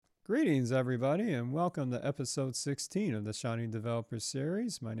Greetings, everybody, and welcome to episode 16 of the Shining Developer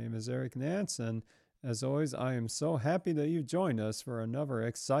Series. My name is Eric Nance, and as always, I am so happy that you've joined us for another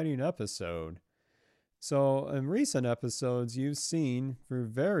exciting episode. So, in recent episodes, you've seen through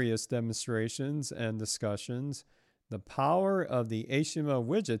various demonstrations and discussions the power of the HTML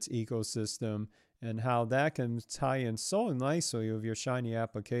widgets ecosystem and how that can tie in so nicely with your Shiny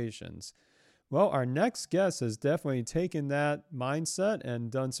applications. Well, our next guest has definitely taken that mindset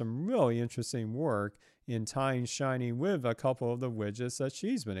and done some really interesting work in tying Shiny with a couple of the widgets that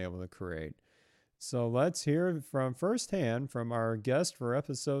she's been able to create. So let's hear from firsthand from our guest for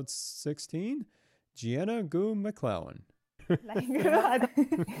episode 16, Gianna Gu McClellan.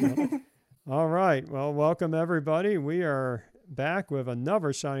 All right. Well, welcome everybody. We are back with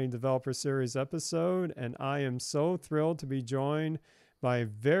another Shiny Developer Series episode, and I am so thrilled to be joined by a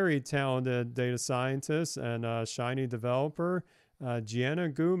very talented data scientist and Shiny developer, Gianna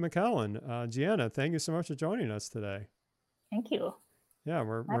Gu McClellan. Gianna, thank you so much for joining us today. Thank you. Yeah,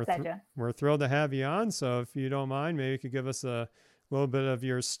 My pleasure. We're thrilled to have you on. So if you don't mind, maybe you could give us a little bit of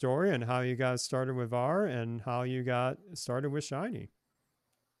your story and how you got started with R and how you got started with Shiny.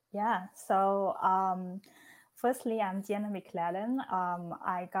 Yeah. So firstly, I'm Gianna McClellan.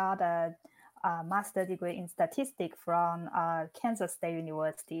 I got a master's degree in statistics from Kansas State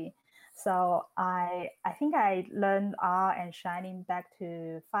University. So I think I learned R and Shiny back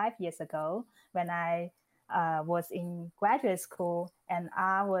to 5 years ago when I was in graduate school, and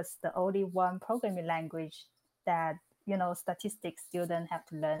R was the only one programming language that statistics students have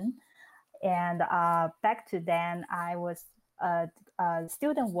to learn. And back to then, I was a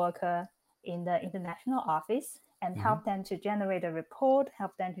student worker in the international office and helped them to generate a report,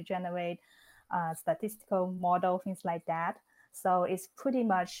 help them to generate statistical model, things like that. So it's pretty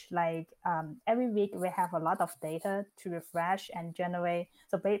much like every week we have a lot of data to refresh and generate.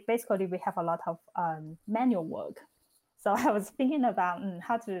 So basically we have a lot of manual work. So I was thinking about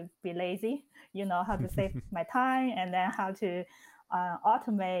how to be lazy, how to save my time, and then how to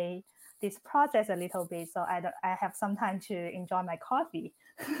automate this process a little bit, so I have some time to enjoy my coffee.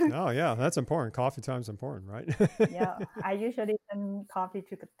 Oh, yeah, that's important. Coffee time's important, right? Yeah, I usually send coffee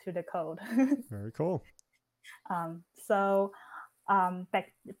to the code. Very cool. So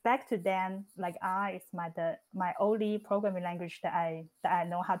back to then, like R is my only programming language that I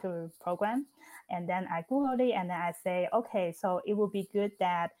know how to program. And then I Googled it, and then I say, okay, so it would be good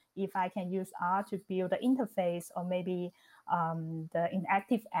that if I can use R to build the interface, or maybe the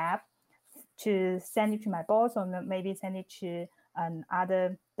inactive app, to send it to my boss, or maybe send it to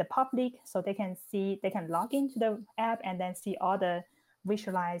the public, so they can log into the app and then see all the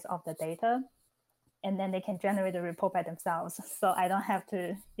visualize of the data, and then they can generate a report by themselves. So I don't have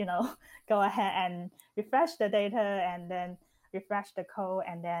to, go ahead and refresh the data and then refresh the code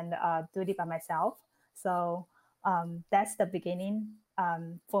and then do it by myself. So that's the beginning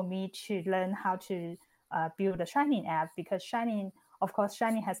for me to learn how to build a Shiny app, because Shiny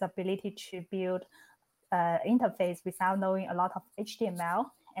has the ability to build interface without knowing a lot of HTML.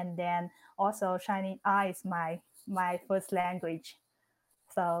 And then also Shiny R is my first language.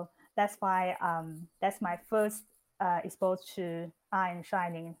 So that's why that's my first exposure to R and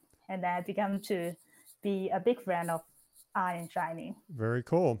Shiny. And then I began to be a big fan of R and Shiny. Very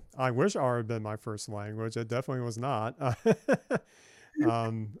cool. I wish R had been my first language. It definitely was not.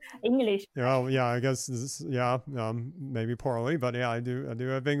 English. Yeah, I guess maybe poorly, but yeah, I do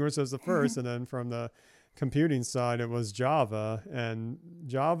have English as the first, and then from the computing side, it was Java, and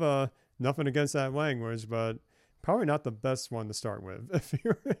Java. Nothing against that language, but probably not the best one to start with,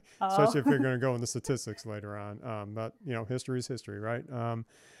 especially if you're going to go into statistics later on. But history is history, right?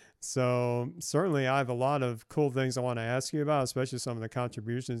 So certainly, I have a lot of cool things I want to ask you about, especially some of the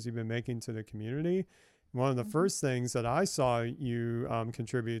contributions you've been making to the community. One of the first things that I saw you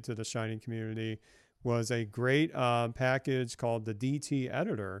contribute to the Shiny community was a great package called the DT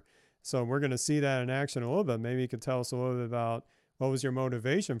Editor. So we're going to see that in action a little bit. Maybe you could tell us a little bit about what was your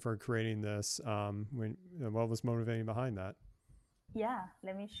motivation for creating this? What was motivating behind that? Yeah,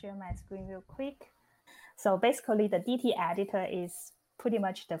 let me share my screen real quick. So basically, the DT Editor is pretty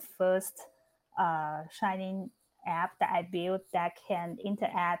much the first Shiny app that I built that can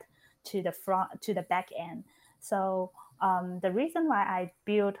interact to the back end. So the reason why I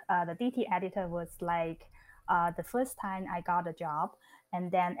built the DT Editor was like the first time I got a job, and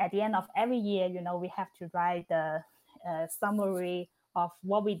then at the end of every year, we have to write the summary of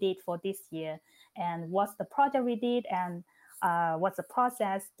what we did for this year and what's the project we did, and what's the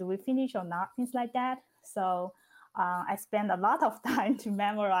process, do we finish or not, things like that. So I spend a lot of time to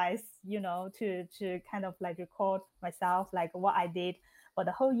memorize, to kind of like record myself, like what I did for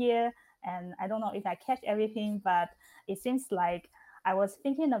the whole year. And I don't know if I catch everything, but it seems like I was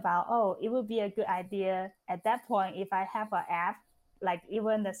thinking about, oh, it would be a good idea at that point if I have an app, like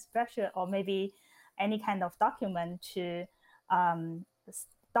even the spreadsheet or maybe any kind of document to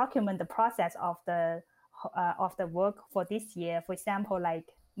document the process of the work for this year. For example, like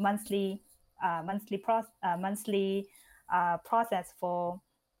monthly process for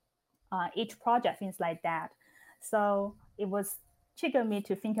each project, things like that. So it was triggered me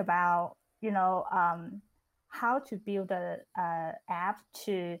to think about, how to build a app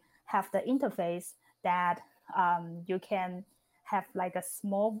to have the interface that you can have like a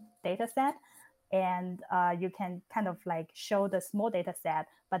small data set, and you can kind of like show the small data set,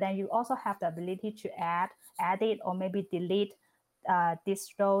 but then you also have the ability to edit or maybe delete these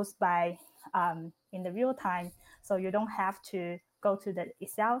rows by in the real time. So you don't have to go to the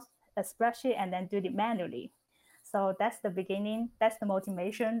Excel spreadsheet and then do it manually. So that's the beginning. That's the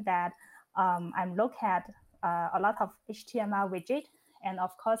motivation that I'm look at a lot of HTML widget. And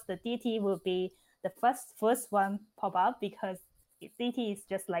of course, the DT will be the first one pop up because DT is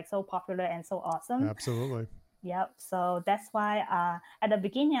just like so popular and so awesome. Absolutely. Yep. So that's why at the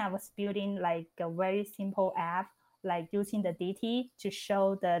beginning, I was building like a very simple app, like using the DT to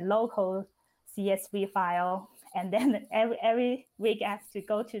show the local CSV file. And then every week I have to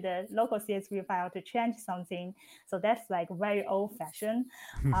go to the local CSV file to change something. So that's like very old fashioned.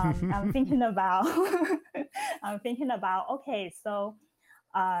 I'm thinking about, okay, so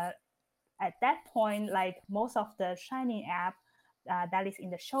at that point, like most of the Shining app that is in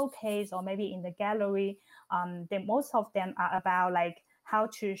the showcase or maybe in the gallery, most of them are about like how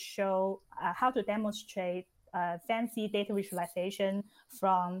to show, how to demonstrate fancy data visualization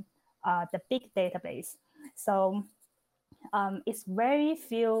from the big database. So it's very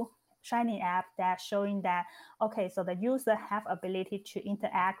few Shining app that showing that, okay, so the user have ability to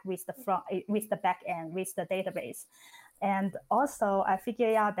interact with the back end, with the database. And also I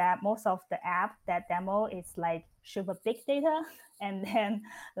figured out that most of the app that demo is like super big data and then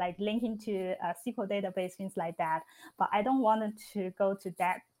like linking to a SQL database, things like that. But I don't want to go to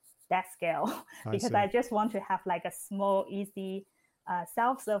that scale because I just want to have like a small, easy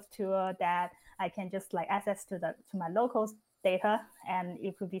self-serve tool that I can just like access to my local data, and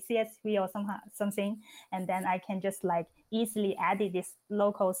it could be CSV or something, and then I can just like easily edit this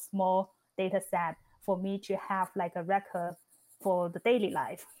local small data set for me to have like a record for the daily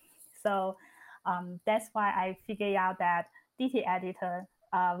life. So that's why I figured out that DT editor,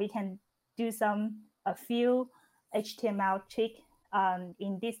 we can do a few HTML trick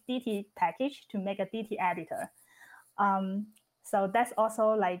in this DT package to make a DT editor. So that's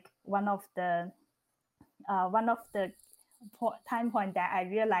also like one of the time point that I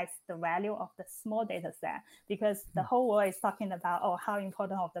realized the value of the small data set, because the whole world is talking about, oh, how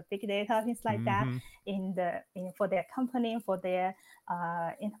important of the big data, things like that for their company, for their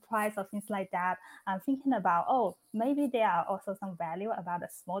enterprise or things like that. I'm thinking about, oh, maybe there are also some value about a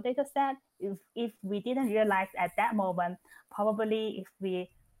small data set. If we didn't realize at that moment, probably if we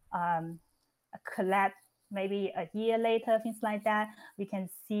collect maybe a year later, things like that, we can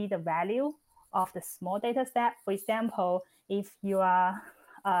see the value of the small data set. For example, if you are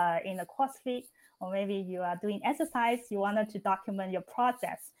in a CrossFit, or maybe you are doing exercise, you wanted to document your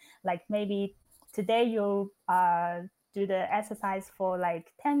process. Like maybe today you do the exercise for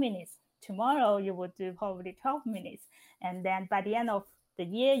like 10 minutes. Tomorrow you will do probably 12 minutes. And then by the end of the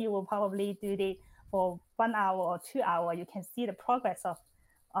year, you will probably do it for 1 hour or 2 hours. You can see the progress of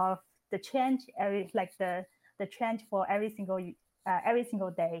the change, the change for every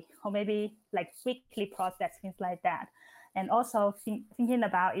single day, or maybe like weekly process, things like that. And also thinking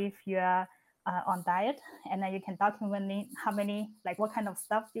about if you're on diet, and then you can document how many, like what kind of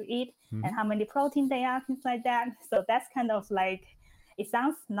stuff you eat and how many protein they are, things like that. So that's kind of like, it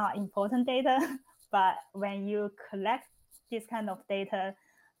sounds not important data, but when you collect this kind of data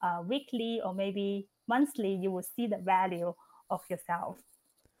weekly or maybe monthly, you will see the value of yourself.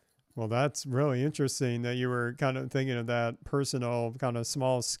 Well, that's really interesting that you were kind of thinking of that personal kind of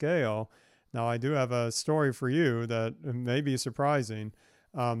small scale. Now, I do have a story for you that may be surprising.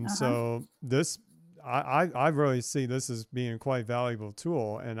 So this, I really see this as being a quite valuable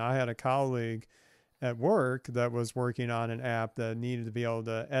tool. And I had a colleague at work that was working on an app that needed to be able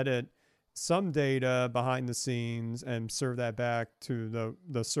to edit some data behind the scenes and serve that back to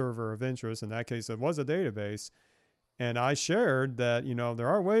the server of interest. In that case, it was a database. And I shared that, there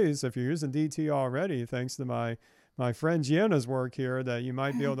are ways, if you're using DT already, thanks to my friend Gianna's work here, that you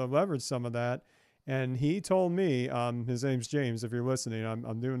might be able to leverage some of that. And he told me, his name's James, if you're listening,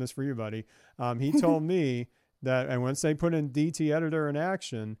 I'm doing this for you, buddy. He told me and once they put in DT Editor in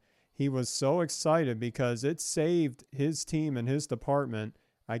action, he was so excited because it saved his team and his department,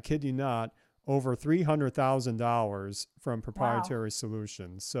 I kid you not, over $300,000 from proprietary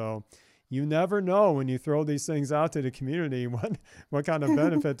solutions. So you never know when you throw these things out to the community what kind of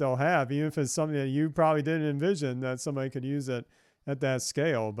benefit they'll have, even if it's something that you probably didn't envision that somebody could use it at that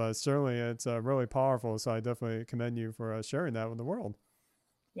scale. But certainly it's really powerful. So I definitely commend you for sharing that with the world.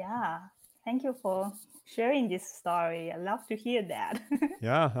 Yeah. Thank you for sharing this story. I love to hear that.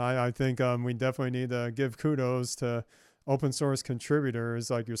 Yeah, I think we definitely need to give kudos to open source contributors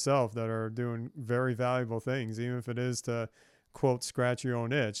like yourself that are doing very valuable things, even if it is to quote scratch your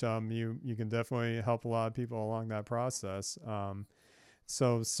own itch. You can definitely help a lot of people along that process.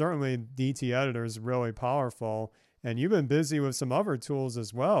 So certainly DT Editor is really powerful, and you've been busy with some other tools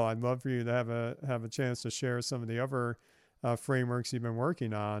as well. I'd love for you to have a chance to share some of the other frameworks you've been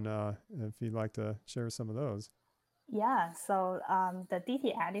working on, if you'd like to share some of those. Yeah, so the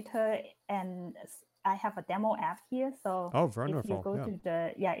DT Editor, and I have a demo app here. So wonderful. if you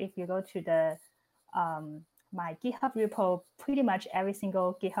go to the my GitHub repo, pretty much every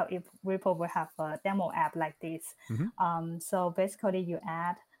single GitHub repo will have a demo app like this. Mm-hmm. So basically you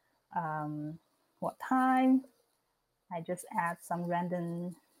add what time. I just add some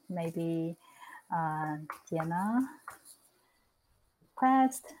random, maybe Diana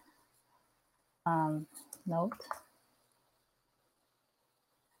request note.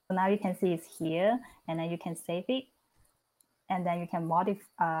 So now you can see it's here, and then you can save it, and then you can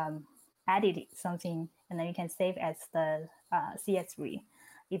edit something, and then you can save as the CS3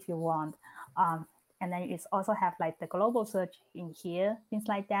 if you want. And then it's also have like the global search in here, things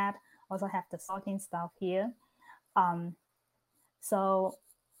like that. Also have the sorting stuff here. So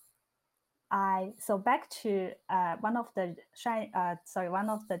back to one of the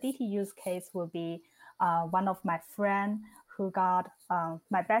DT use case will be one of my friend who got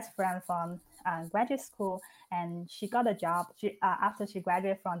my best friend from graduate school, and she got a job. After she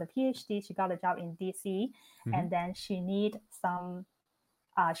graduated from the PhD, she got a job in DC, Mm-hmm. and then she need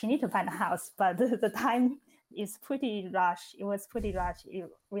to find a house, but the time is pretty rushed. It was pretty rushed.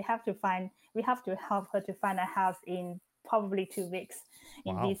 We have to help her to find a house in probably 2 weeks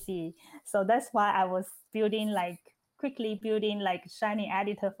in DC. So that's why I was quickly building Shiny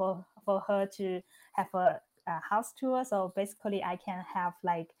Editor for her to have a house tour. So basically I can have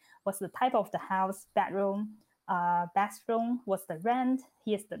what's the type of the house, bedroom, bathroom, what's the rent,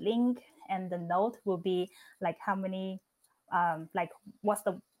 here's the link, and the note will be how many what's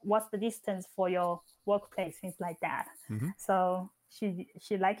the distance for your workplace, things like that. Mm-hmm. So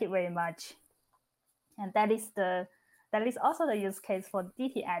she liked it very much, and that is also the use case for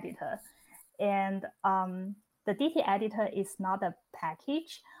DT Editor. And the DT Editor is not a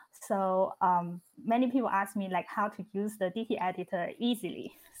package, so many people ask me how to use the DT Editor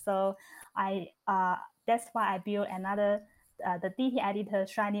easily. So that's why I built another the DT Editor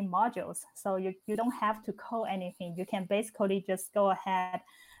Shiny modules. So you don't have to code anything. You can basically just go ahead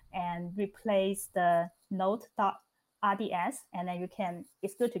and replace the node.rds, and then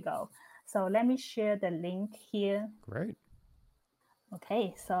it's good to go. So let me share the link here. Great.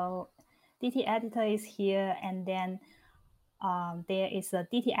 Okay, so DT Editor is here, and then there is a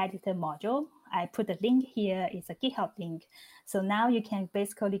DT Editor module. I put the link here. It's a GitHub link. So now you can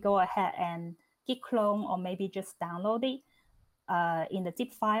basically go ahead and git clone, or maybe just download it in the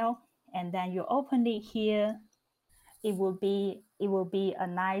zip file, and then you open it here. It will be a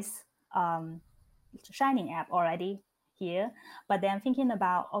nice Shining app already here. But then thinking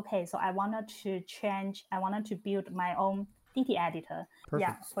about, okay, so I wanted to build my own DT Editor. Perfect.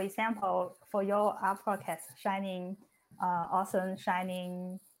 Yeah, for example, for your podcast, Shining, awesome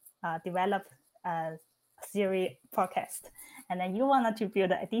Shining develop series podcast, and then you wanted to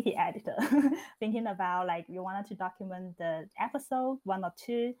build a DT Editor, thinking about you wanted to document the episode 1 or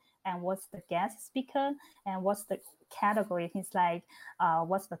 2, and what's the guest speaker, and what's the category, things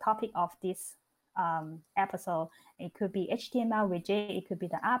what's the topic of this episode. It could be HTML widget, it could be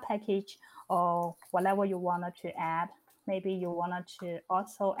the R package, or whatever you wanted to add. Maybe you wanted to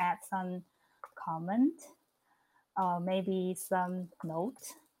also add some comment, or maybe some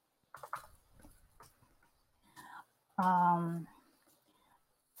notes.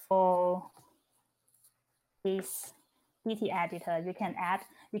 For this DT Editor,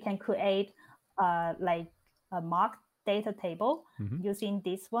 you can create a mock data table using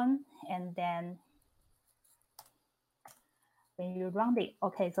this one, and then when you run it,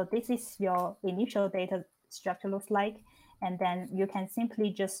 okay, so this is your initial data structure looks like, and then you can simply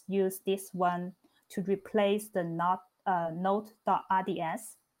just use this one to replace the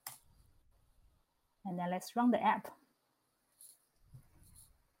node.rds. And then let's run the app.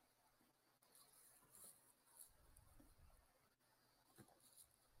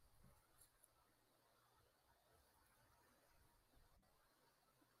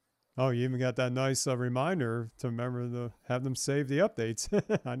 Oh, you even got that nice reminder to remember to have them save the updates.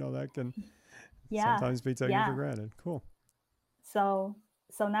 I know that can sometimes be taken for granted. Cool. So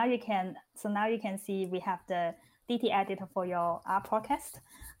now you can see we have the DT editor for your podcast.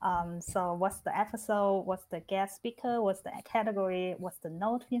 So what's the episode, what's the guest speaker, what's the category, what's the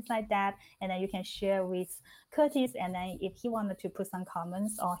note, things like that. And then you can share with Curtis. And then if he wanted to put some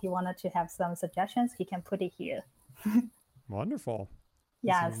comments or he wanted to have some suggestions, he can put it here. Wonderful.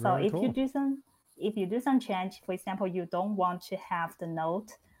 Yeah. So if you do some change, for example, you don't want to have the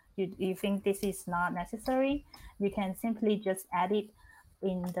note, you think this is not necessary, you can simply just add it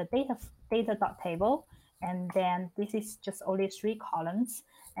in the data.table. And then this is just only 3 columns.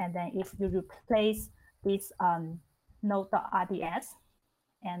 And then if you replace this node.rds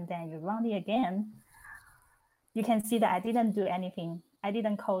and then you run it again, you can see that I didn't do anything. I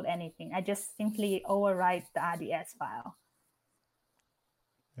didn't code anything. I just simply overwrite the RDS file.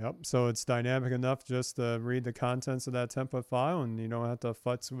 Yep. So it's dynamic enough just to read the contents of that template file, and you don't have to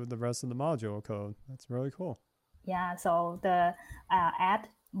futz with the rest of the module code. That's really cool. Yeah. So the add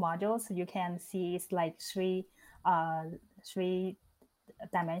modules, you can see it's like three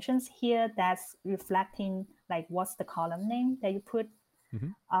dimensions here that's reflecting like what's the column name that you put.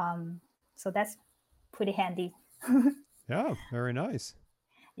 So that's pretty handy. Yeah. Very nice.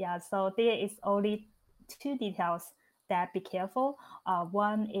 Yeah. So there is only 2 details that be careful.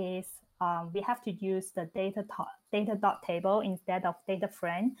 One is we have to use the data.table instead of data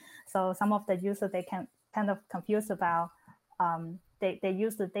frame. So some of the users, they can kind of confused about they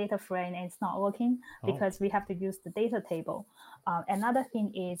use the data frame and it's not working because we have to use the data table. Another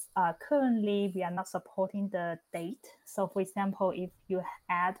thing is currently we are not supporting the date. So for example, if you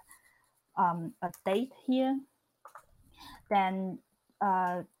add a date here, then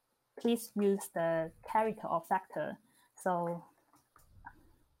please use the character or factor. So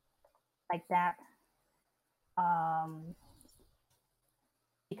like that,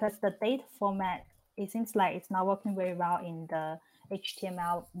 because the date format, it seems like it's not working very well in the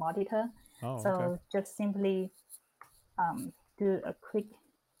HTML monitor. So just simply do a quick,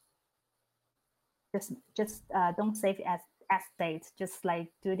 just don't save it as date, just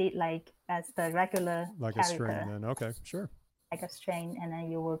like do it like as the regular like character. A string then. Okay, sure. Like a string, and then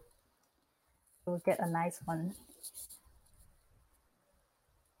you will get a nice one.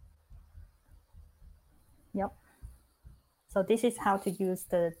 Yep. So this is how to use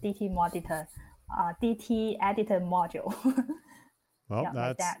the DT editor module.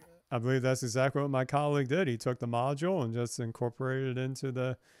 Well, I believe that's exactly what my colleague did. He took the module and just incorporated it into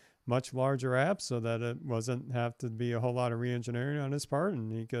the much larger app so that it wasn't have to be a whole lot of re-engineering on his part,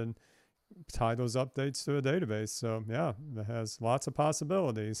 and he could tie those updates to a database. So yeah, it has lots of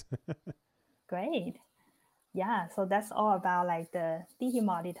possibilities. Great. Yeah, so that's all about like the DT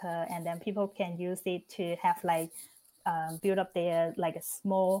monitor, and then people can use it to have like build up their like a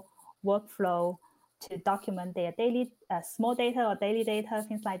small workflow to document their daily small data or daily data,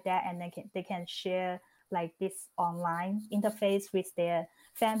 things like that, and they can share like this online interface with their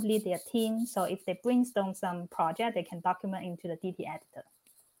family, their team. So if they brainstorm some project, they can document into the DT editor.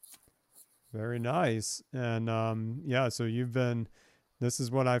 Very nice. And yeah, so this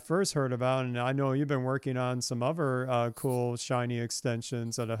is what I first heard about, and I know you've been working on some other cool Shiny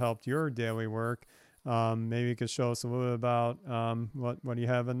extensions that have helped your daily work. Maybe you could show us a little bit about what do you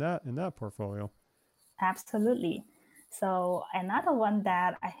have in that portfolio? Absolutely. So another one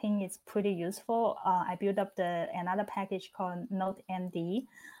that I think is pretty useful, I built up another package called NoteMD.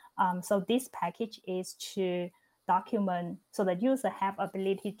 So this package is to document, so the user have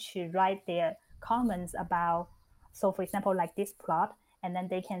ability to write their comments about, so for example, like this plot, and then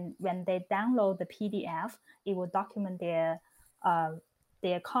they can, when they download the PDF, it will document their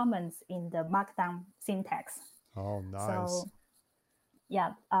comments in the Markdown syntax. Oh, nice. So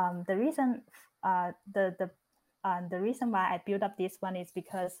yeah, the reason the reason why I built up this one is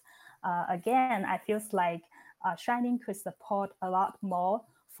because again, I feel like Shining could support a lot more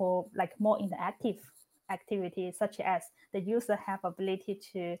for like more interactive activities, such as the user have ability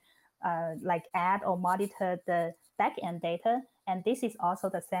to like add or monitor the backend data, and this is also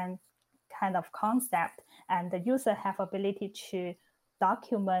the same kind of concept. And the user have ability to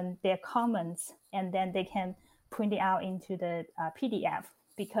document their comments, and then they can print it out into the PDF,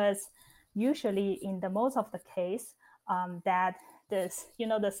 because usually in the most of the case that the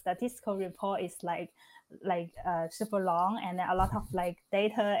statistical report is like super long and then a lot of like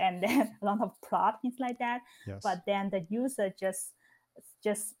data and then a lot of plot, things like that. Yes. But then the user just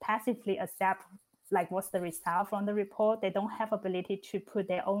passively accept like what's the result from the report. They don't have ability to put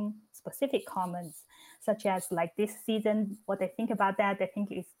their own specific comments, such as like this season, what they think about that. They think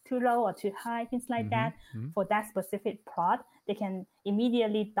it's too low or too high, things like that. For that specific plot, they can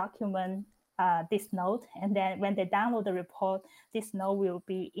immediately document this note. And then when they download the report, this note will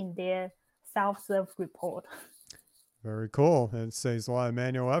be in their self-serve report. Very cool. It saves a lot of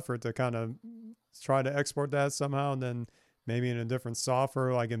manual effort to kind of try to export that somehow, and then maybe in a different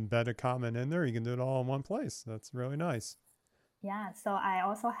software, like embed a comment in there. You can do it all in one place. That's really nice. Yeah. So I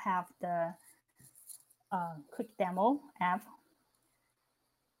also have the quick demo app.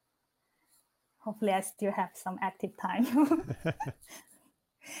 Hopefully I still have some active time.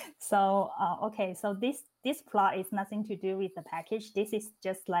 So, okay, so this plot is nothing to do with the package. This is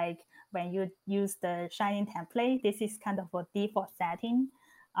just like when you use the Shining template, this is kind of a default setting.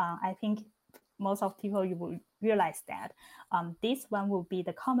 I think most of people, you will realize that. This one will be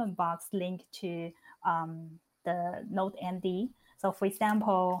the comment box linked to the Node MD. So for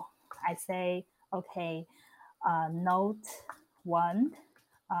example, I say, okay, Node 1,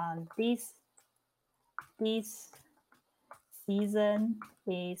 this season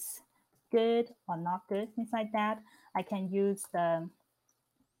is good or not good, things like that. I can use the,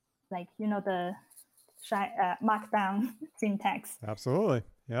 like, the markdown syntax. Absolutely.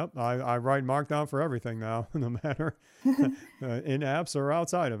 Yep. I write markdown for everything now, no matter in apps or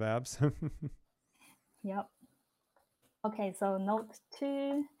outside of apps. Yep. Okay, so Node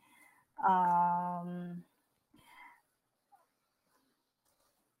 2.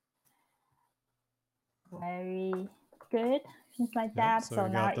 Very good, things like that. So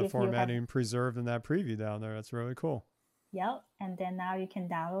you now got the if formatting you have, preserved in that preview down there. That's really cool. Yep, and then now you can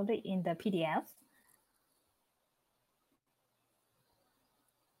download it in the PDF.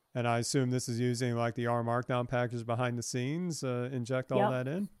 And I assume this is using like the R Markdown package behind the scenes, inject all that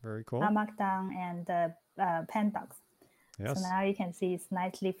in. Very cool. R Markdown and Pandocs. Yes. So now you can see it's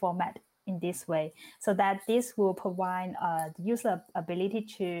nicely formatted in this way, so that this will provide the user ability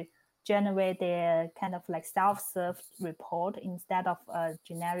to generate their kind of like self-serve report instead of a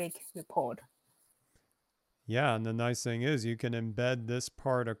generic report. Yeah, and the nice thing is you can embed this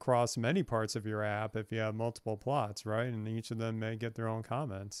part across many parts of your app if you have multiple plots, right? And each of them may get their own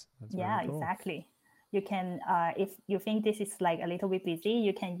comments. That's very cool. Exactly. You can, if you think this is like a little bit busy,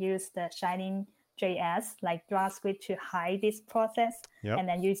 you can use the Shining JS like JavaScript to hide this process, and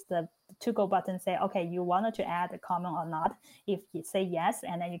then use the to-go button, say, okay, you wanted to add a comment or not. If you say yes,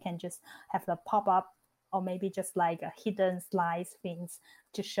 and then you can just have the pop-up or maybe just like a hidden slice things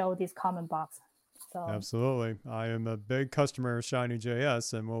to show this comment box. So absolutely. I am a big customer of Shiny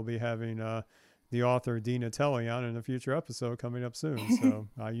JS, and we'll be having the author Dina Telly on in a future episode coming up soon. So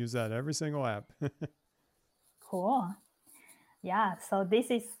I use that every single app. Cool. Yeah. So this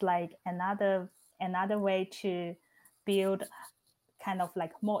is like another way to build kind of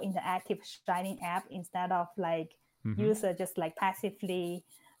like more interactive Shining app instead of like user just like passively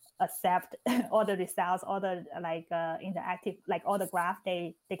accept all the results, all the like interactive, like all the graph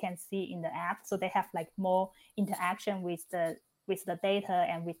they can see in the app. So they have like more interaction with the data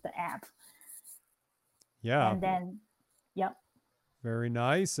and with the app. Yeah. And then, yep. Very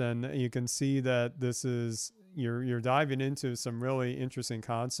nice. And you can see that this is, you're diving into some really interesting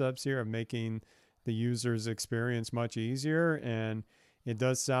concepts here of making the user's experience much easier. And it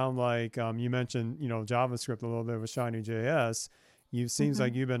does sound like you mentioned, JavaScript a little bit with Shiny JS. It seems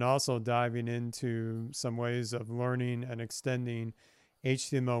like you've been also diving into some ways of learning and extending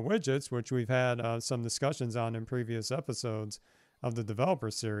HTML widgets, which we've had some discussions on in previous episodes of the developer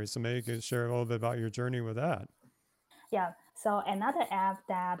series. So maybe you could share a little bit about your journey with that. Yeah. So another app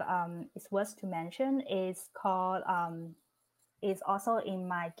that is worth to mention is called, is also in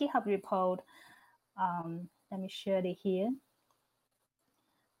my GitHub repo. Let me share it here.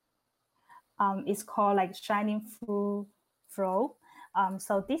 It's called like Shining Flow.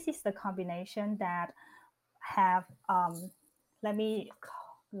 So this is the combination that have, let me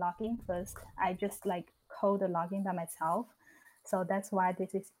log in first. I just like code the login by myself. So that's why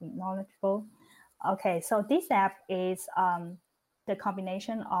this is knowledgeable. Okay, so this app is the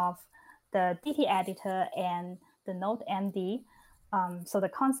combination of the DT editor and the Node MD. So the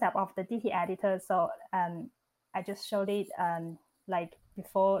concept of the DT editor, so I just showed it like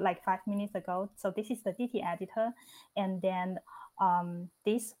before, like 5 minutes ago. So this is the DT editor, and then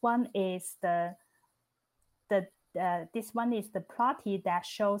this one is this one is the plotty that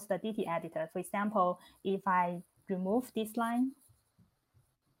shows the DT editor. For example, if I remove this line,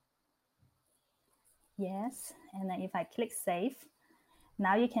 Yes. And then if I click save,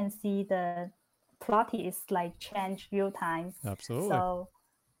 now you can see the plotty is like change real time. Absolutely.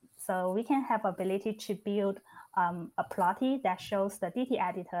 So we can have ability to build a plotty that shows the DT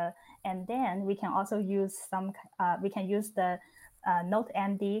editor, and then we can also use we can use the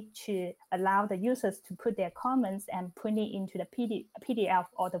NoteMD to allow the users to put their comments and put it into the PDF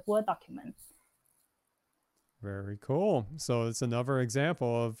or the Word document. Very cool. So it's another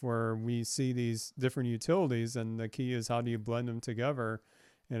example of where we see these different utilities, and the key is how do you blend them together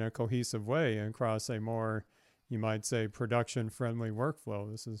in a cohesive way across a more, you might say, production-friendly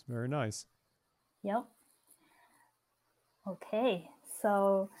workflow. This is very nice. Yep. Okay,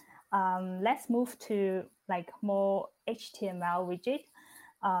 so let's move to like more HTML widget.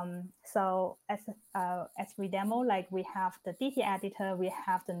 So as we demo, like we have the DT editor, we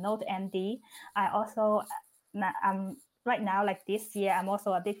have the NoteMD. I also, right now, like this year, I'm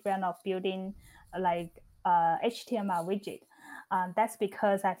also a big fan of building like HTML widget. That's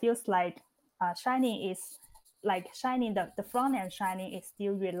because I feel like Shiny is like Shiny, the front end Shiny is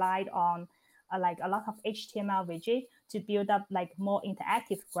still relied on like a lot of HTML widget to build up like more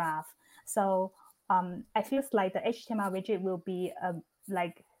interactive graph. So I feel like the HTML widget will be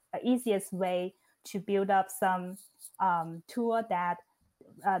like the easiest way to build up some tool that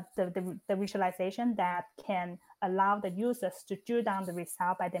the visualization that can allow the users to drill down the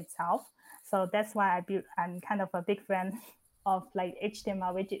result by themselves. So that's why I'm kind of a big fan of like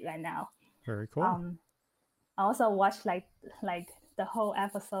HTML widget right now. Very cool. I also watched like the whole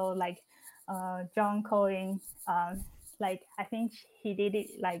episode, like John Cohen, like I think he did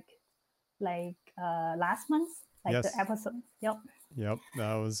it like last month, like Yes. the episode. Yep. Yep.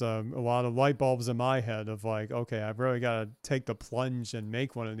 That was a lot of light bulbs in my head of like, okay, I've really got to take the plunge and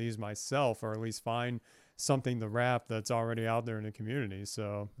make one of these myself, or at least find something to wrap that's already out there in the community.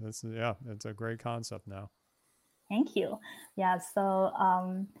 So it's a great concept now. Thank you. Yeah. So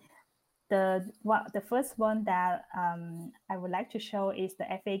the first one that I would like to show is the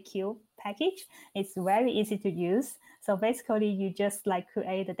FAQ package. It's very easy to use. So basically, you just like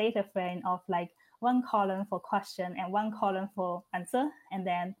create a data frame of like one column for question and one column for answer, and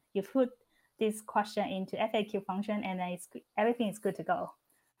then you put this question into FAQ function, and then everything is good to go.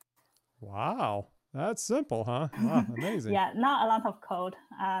 Wow. That's simple, huh? Wow, amazing. Yeah, not a lot of code.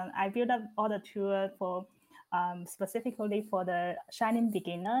 I built up all the tools for specifically for the Shining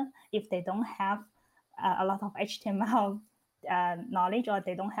beginner if they don't have a lot of HTML knowledge, or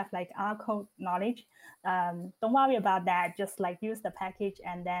they don't have like R code knowledge. Don't worry about that. Just like use the package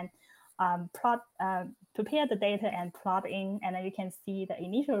and then prepare the data and plot in, and then you can see the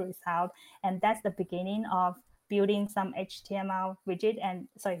initial result. And that's the beginning of building some HTML widget and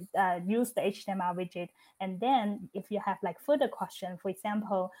use the HTML widget. And then if you have like further question, for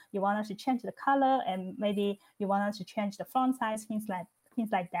example, you want us to change the color and maybe you want us to change the font size, things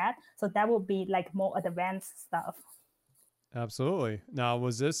like that. So that will be like more advanced stuff. Absolutely. Now,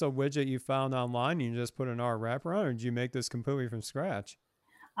 was this a widget you found online? You just put an R wrapper on, or did you make this completely from scratch?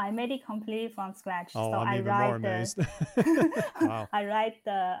 I made it completely from scratch. Oh, so I'm even more amazed. Wow. I write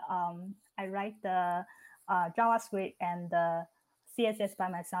the JavaScript and the CSS by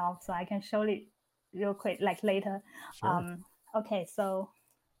myself, so I can show it real quick, like later. Sure. Okay, so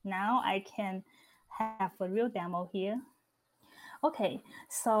now I can have a real demo here. Okay,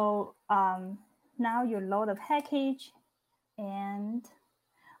 so now you load a package, and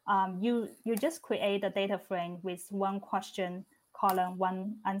you just create a data frame with one question column,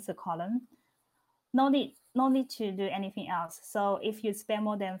 one answer column. No need to do anything else. So if you spend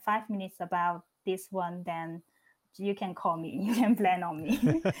more than 5 minutes about this one, then you can call me. You can plan on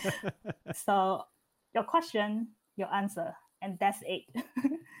me. So your question, your answer, and that's it.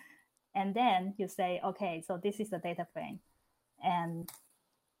 And then you say, okay, so this is the data frame, and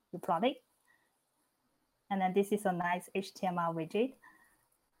you plot it. And then this is a nice HTML widget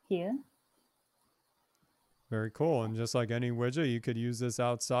here. Very cool. And just like any widget, you could use this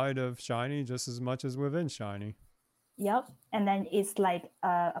outside of Shiny just as much as within Shiny. Yep. And then it's like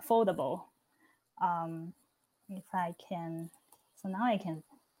foldable. If I can, so now I can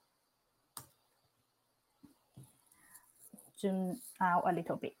zoom out a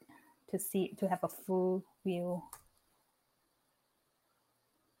little bit to have a full view.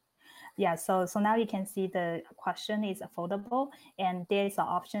 Yeah, so now you can see the question is foldable, and there is an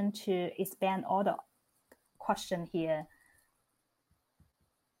option to expand all the question here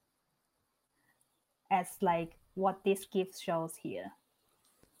as like what this GIF shows here.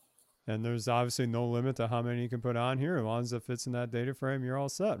 And there's obviously no limit to how many you can put on here. As long as it fits in that data frame, you're all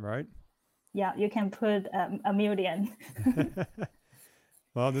set, right? Yeah, you can put a million.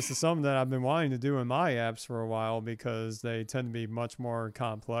 Well, this is something that I've been wanting to do in my apps for a while because they tend to be much more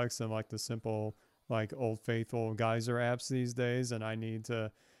complex than like the simple, like old faithful geyser apps these days. And I need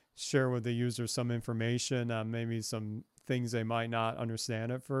to share with the user some information on maybe some things they might not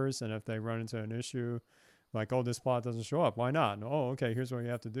understand at first. And if they run into an issue like, oh, this plot doesn't show up, why not? And, oh, okay, here's what you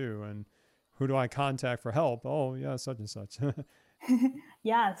have to do. And who do I contact for help? Oh, yeah, such and such.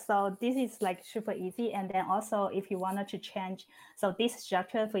 Yeah, so this is like super easy. And then also if you wanted to change, so this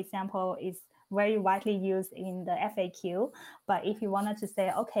structure, for example, is very widely used in the FAQ. But if you wanted to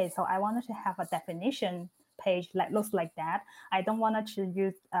say, okay, so I wanted to have a definition page that looks like that, I don't want to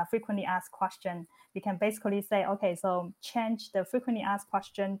use frequently asked question. You can basically say, okay, so change the frequently asked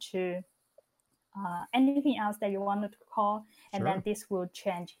question to anything else that you wanted to call, and then Sure. this will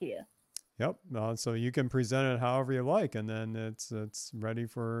change here. Yep. So you can present it however you like, and then it's ready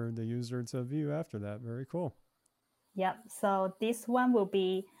for the user to view after that. Very cool. Yep. So this one will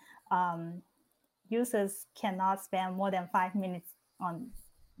be users cannot spend more than 5 minutes on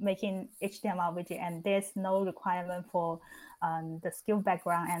making HTML widget, and there's no requirement for the skill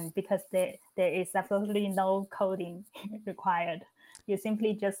background, and because there is absolutely no coding required. You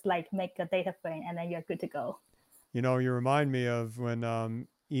simply just like make a data frame and then you're good to go. You know, you remind me of when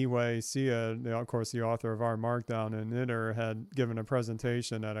Iwei Sia, of course, the author of R Markdown and Knitter, had given a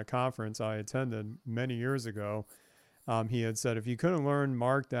presentation at a conference I attended many years ago. He had said if you couldn't learn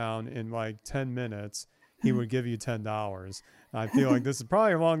Markdown in like 10 minutes, he would give you $10. I feel like this is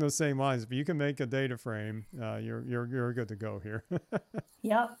probably along those same lines. If you can make a data frame, you're good to go here.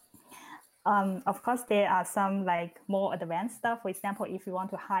 Yep. Of course, there are some like more advanced stuff. For example, if you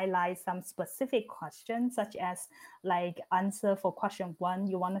want to highlight some specific questions, such as like answer for question 1,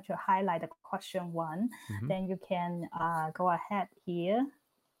 you wanted to highlight the question 1, Mm-hmm. then you can go ahead here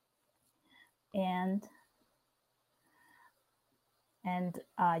and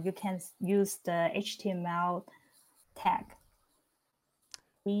you can use the HTML tag.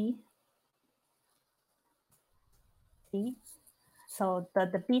 B. So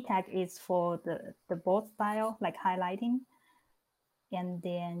the B tag is for the bold style, like highlighting. And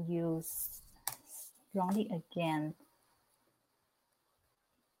then you run it again.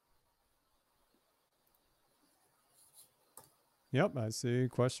 Yep, I see.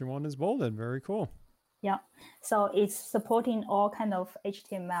 Question 1 is bolded. Very cool. Yeah, so it's supporting all kind of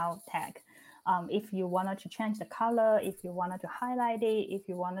HTML tag. If you wanted to change the color, if you wanted to highlight it, if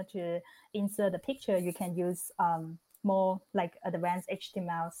you wanted to insert the picture, you can use more like advanced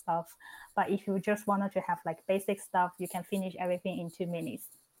HTML stuff. But if you just wanted to have like basic stuff, you can finish everything in 2 minutes.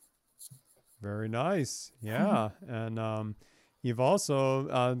 Very nice. Yeah. And you've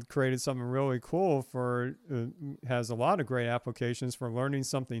also created something really cool for, has a lot of great applications for learning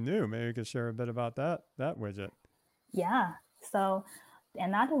something new. Maybe you could share a bit about that widget. Yeah. So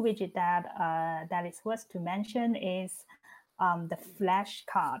another widget that is worth to mention is the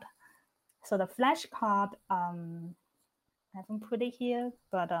flashcard. So the flashcard, I haven't put it here,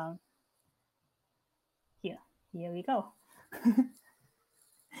 but here we go.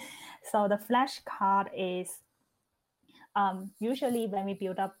 So the flashcard is usually when we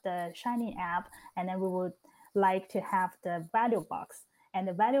build up the Shiny app, and then we would like to have the value box. And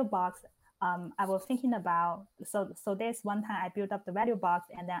the value box, I was thinking about, so there's one time I built up the value box,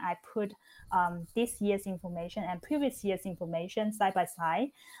 and then I put this year's information and previous year's information side by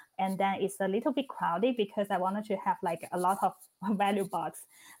side. And then it's a little bit crowded because I wanted to have like a lot of value box.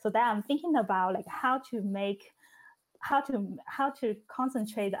 So then I'm thinking about like how to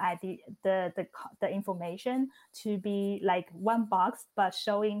concentrate the information to be like one box but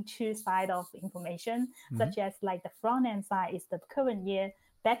showing two sides of information, such as like the front end side is the current year,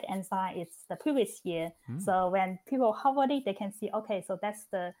 back end side is the previous year. So when people hover it, they can see, okay, so that's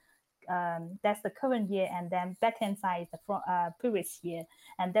the current year, and then back end side is the previous year.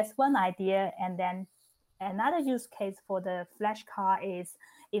 And that's one idea. And then another use case for the flashcard is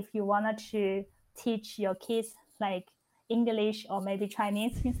if you wanted to teach your kids like English or maybe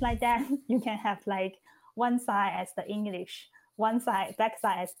Chinese, things like that, you can have like one side as the English, one side, back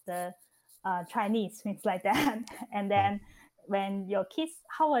side as the Chinese, things like that. And then when your kids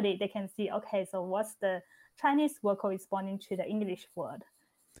hover it, they can see, okay, so what's the Chinese word corresponding to the English word?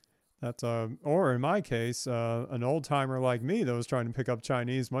 That's or in my case, an old timer like me that was trying to pick up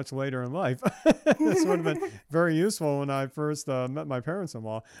Chinese much later in life. This would have been very useful when I first met my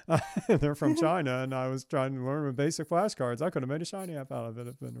parents-in-law. They're from China, and I was trying to learn with basic flashcards. I could have made a Shiny app out of it if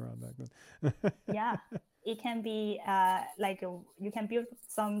it had been around back then. Yeah, it can be like you can build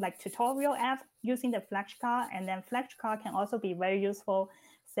some like tutorial app using the flashcard, and then flashcard can also be very useful.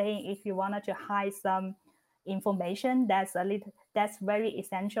 Saying if you wanted to hide some information that's very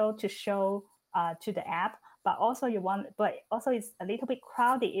essential to show to the app. But also it's a little bit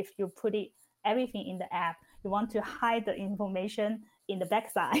crowded if you put everything in the app. You want to hide the information in the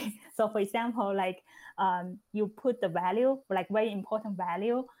backside. So for example, like you put the value, like very important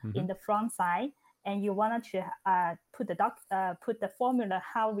value in the front side, and you wanted to put the formula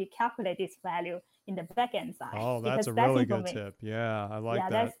how we calculate this value in the backend side. Oh, that's a really good tip. Yeah, I like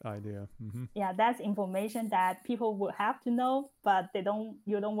that idea. Yeah, that's information that people would have to know, but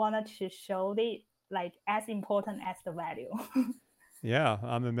you don't want to show it like as important as the value. Yeah,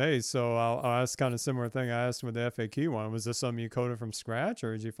 I'm amazed. So I'll ask kind of similar thing I asked with the FAQ one. Was this something you coded from scratch,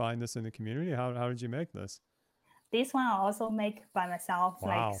 or did you find this in the community? How did you make this? This one I also make by myself,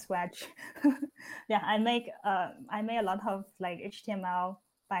 wow. like scratch. Yeah, I made a lot of like HTML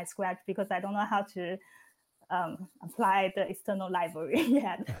by scratch because I don't know how to apply the external library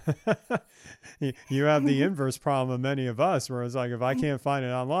yet. You have the inverse problem of many of us, where it's like, if I can't find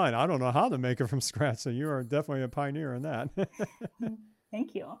it online, I don't know how to make it from scratch. So you are definitely a pioneer in that.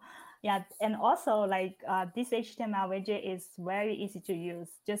 Thank you. Yeah, and also like this HTML widget is very easy to use.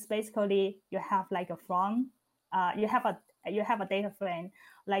 Just basically you have like a front, you have a data frame,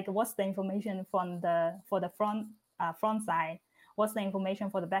 like what's the information for the front side, what's the information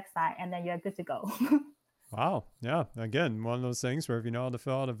for the back side, and then you're good to go. Wow. Yeah. Again, one of those things where if you know how to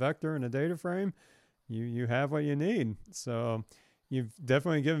fill out a vector and a data frame, you have what you need. So you've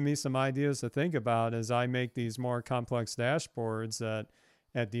definitely given me some ideas to think about as I make these more complex dashboards that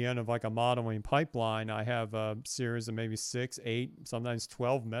at the end of like a modeling pipeline, I have a series of maybe 6, 8, sometimes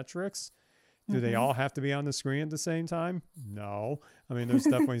 12 metrics. Do they all have to be on the screen at the same time? No. I mean, there's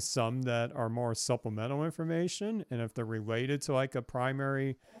definitely some that are more supplemental information. And if they're related to like a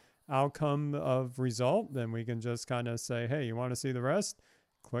primary outcome of result, then we can just kind of say, hey, you want to see the rest?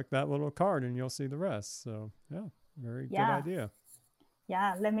 Click that little card and you'll see the rest. So yeah, very good idea.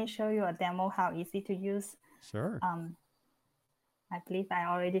 Yeah, let me show you a demo how easy to use. Sure. I believe I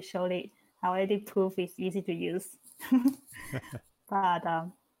already showed it. I already proved it's easy to use. But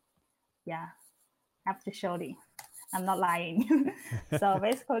yeah, I have to show it. I'm not lying. So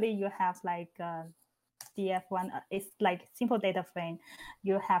basically you have like DF1, it's like simple data frame.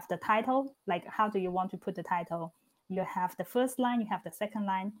 You have the title, like how do you want to put the title? You have the first line, you have the second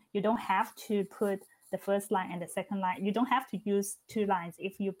line. You don't have to put the first line and the second line. You don't have to use 2 lines.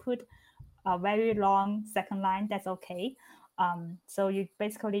 If you put a very long second line, that's okay. So you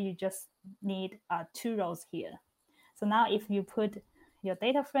just need 2 rows here. So now if you put your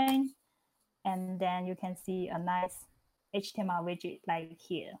data frame, and then you can see a nice HTML widget like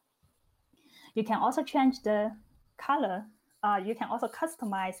here. You can also change the color. You can also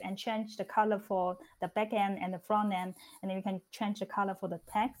customize and change the color for the back end and the front end. And then you can change the color for the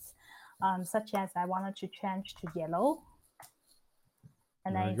text, such as I wanted to change to yellow.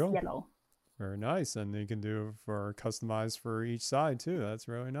 And then it's yellow. Very nice. And you can do for customize for each side too. That's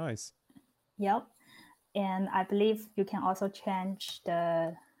really nice. Yep. And I believe you can also change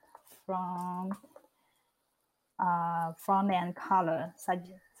the front end color,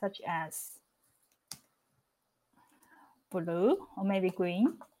 such as blue or maybe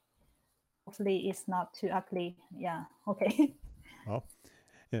green. Hopefully it's not too ugly. Yeah, okay. Well,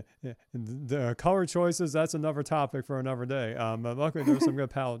 yeah. The color choices, that's another topic for another day. But luckily there's some good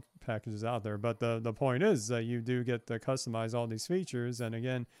palette packages out there. But the point is that you do get to customize all these features. And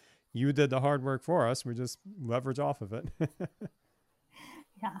again, you did the hard work for us. We just leverage off of it.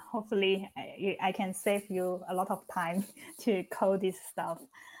 Yeah, hopefully I can save you a lot of time to code this stuff.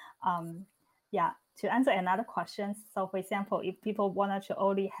 Yeah, to answer another question. So for example, if people wanted to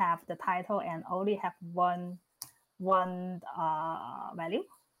only have the title and only have one value,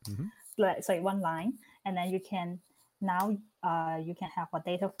 sorry, 1 line, and then you can have a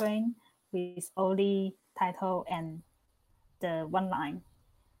data frame with only title and the 1 line.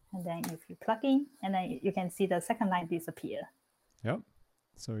 And then if you plug in, and then you can see the second line disappear. Yep.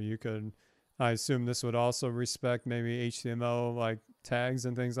 So you could, I assume this would also respect maybe HTML like tags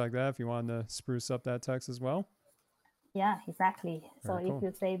and things like that if you wanted to spruce up that text as well. Yeah, exactly. Very cool. If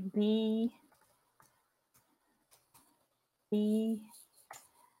you say B,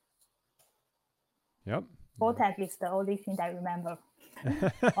 yep. Full tag is the only thing I remember.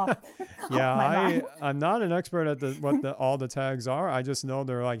 Yeah, I'm not an expert at what all the tags are. I just know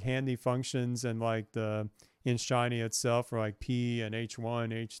they're like handy functions, and like in Shiny itself for like P and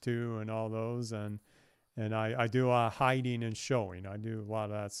H1, H2 and all those. And I do a lot of hiding and showing. I do a lot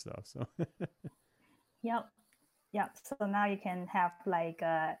of that stuff. So Yep. Yeah, so now you can have like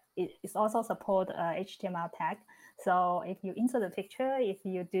it's also support HTML tag. So if you insert the picture, if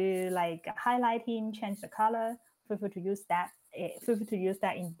you do like highlighting, change the color, feel free to use that. Feel free to use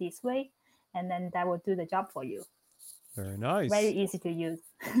that in this way, and then that will do the job for you. Very Very nice. easy to use.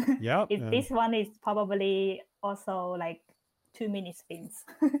 Yep. And This one is probably also like 2 minute spins.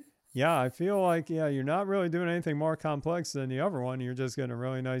 yeah, I feel like, yeah, you're not really doing anything more complex than the other one. You're just getting a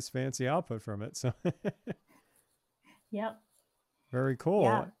really nice, fancy output from it. So Yep. very Yeah.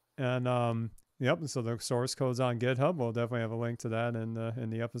 cool. And yep. So the source code's on GitHub. We'll definitely have a link to that in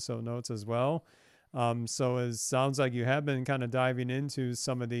the episode notes as well. So it sounds like you have been kind of diving into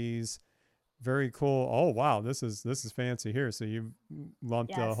some of these very cool. Oh wow, this is fancy here. So you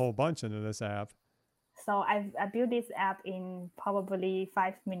lumped a Yes. whole bunch into this app. So I built this app in probably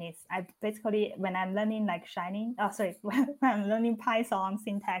 5 minutes. I basically, when I'm learning like Shining, oh sorry, when I'm learning Python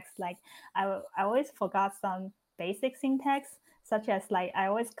syntax, like I always forgot some basic syntax, such as like I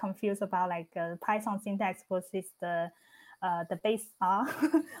always confused about like Python syntax versus the base R,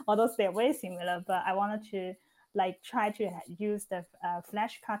 although they're very similar. But I wanted to like try to use the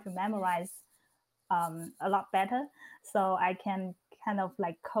flashcard to memorize a lot better, so I can kind of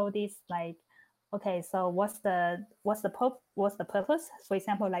like code this like, okay, so what's the purpose? For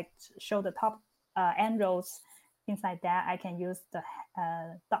example, like show the top n rows, things like that. I can use the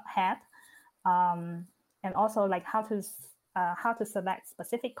dot head, and also like how to select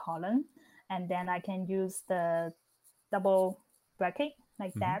specific column, and then I can use the double bracket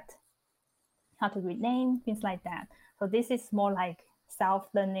like that. How to rename, things like that. So this is more like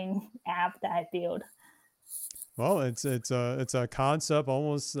self-learning app that I build. Well, it's a concept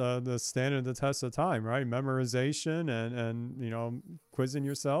almost the standard the test of time, right? Memorization and quizzing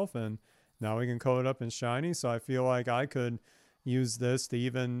yourself, and now we can code it up in Shiny. So I feel like I could use this to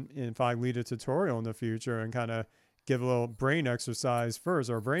even if I lead a tutorial in the future and kind of give a little brain exercise first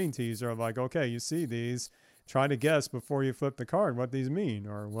or brain teaser of like, okay, you see these, try to guess before you flip the card what these mean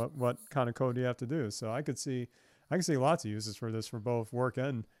or what kind of code you have to do. So I can see lots of uses for this for both work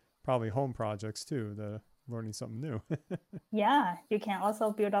and probably home projects too. The learning something new. Yeah, you can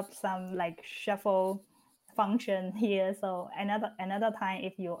also build up some like shuffle function here. So another time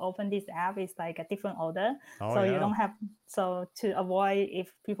if you open this app, it's like a different order. Oh So you yeah. don't have, so to avoid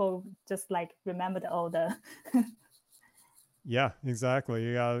if people just like remember the order. Yeah, exactly.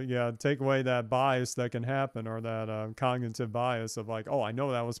 You gotta take away that bias that can happen or that cognitive bias of like, oh, I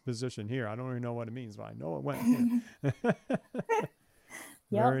know that was positioned here. I don't even know what it means, but I know it went here.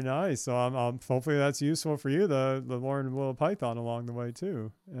 Yep. Very nice. So hopefully that's useful for you to learn a little Python along the way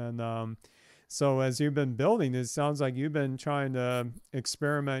too. And so as you've been building, it sounds like you've been trying to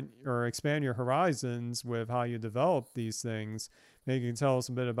experiment or expand your horizons with how you develop these things. Maybe you can tell us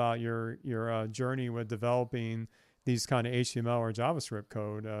a bit about your journey with developing these kind of HTML or JavaScript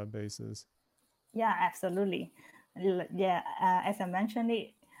code bases. Yeah, absolutely. Yeah, as I mentioned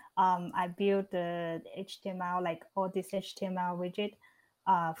it, I built the HTML, like all this HTML widget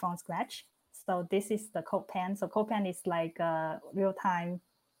from scratch. So this is the CodePen. So CodePen is like a real-time,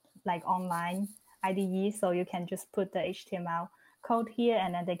 like online IDE. So you can just put the HTML code here,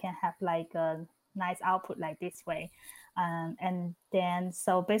 and then they can have like a nice output like this way. And then,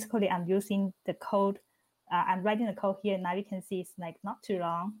 so basically I'm using the code, I'm writing the code here. Now you can see it's like not too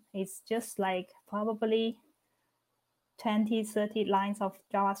long. It's just like probably 20, 30 lines of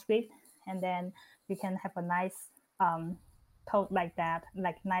JavaScript. And then you can have a nice code like that,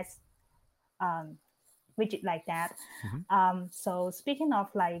 like nice um, widget like that. Mm-hmm. So speaking of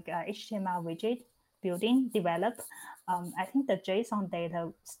like HTML widget building, develop, I think the JSON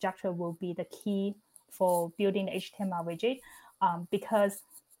data structure will be the key for building the HTML widget, because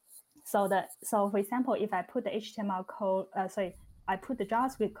so for example, if I put the HTML code, I put the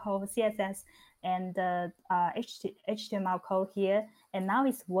JavaScript code, CSS, and the HTML code here, and now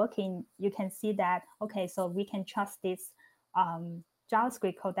it's working. You can see that, okay, so we can trust this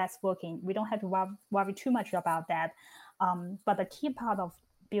JavaScript code that's working. We don't have to worry too much about that. But the key part of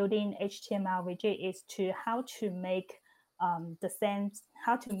building HTML widget is to how to make the sense,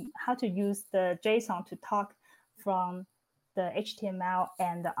 how to use the JSON to talk from the HTML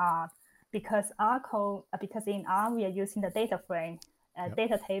and the R, because because in R we are using the data frame, Yep.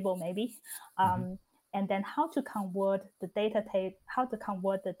 data table maybe, Mm-hmm. and then how to convert the data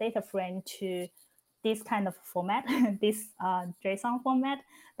frame to this kind of format, this JSON format.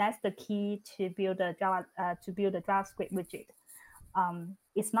 That's the key to build a JavaScript widget.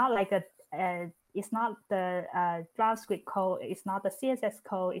 It's not like it's not the JavaScript code, it's not the CSS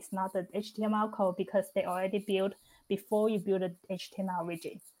code, it's not the HTML code, because they already built before you build an HTML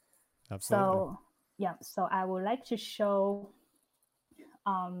widget. Absolutely. So Yeah, so I would like to show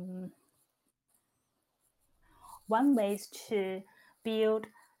one way to build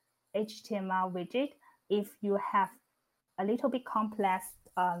HTML widget if you have a little bit complex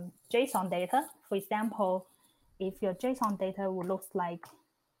JSON data. For example, if your JSON data will look like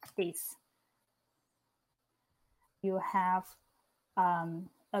this, you have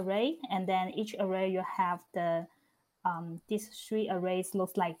array, and then each array you have the these three arrays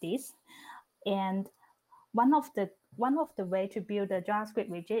looks like this. And one of the way to build a JavaScript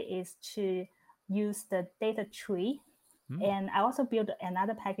widget is to use the data tree. And I also built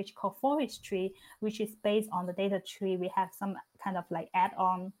another package called forest tree, which is based on the data tree. We have some kind of like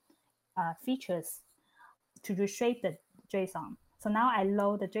add-on features to reshape the JSON. So now I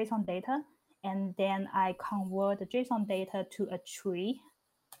load the JSON data, and then I convert the JSON data to a tree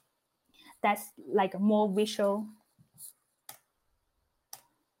that's like more visual.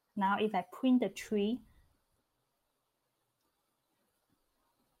 Now if I print the tree,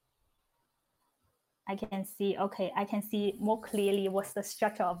 I can see, okay, I can see more clearly what's the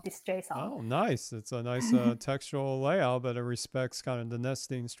structure of this JSON. Oh, nice. It's a nice textual layout, but it respects kind of the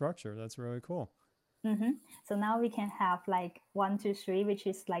nesting structure. That's really cool. So now we can have like 1, 2, 3, which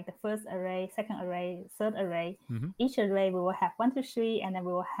is like the first array, second array, third array. Each array we will have 1, 2, 3, and then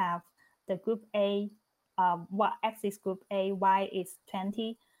we will have the group A, x is group A, Y is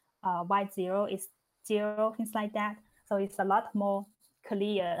 20, Y0 is 0, things like that. So it's a lot more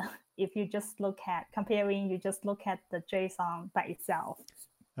clear if you just look at the JSON by itself.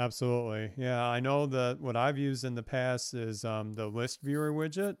 Absolutely. Yeah, I know that what I've used in the past is the list viewer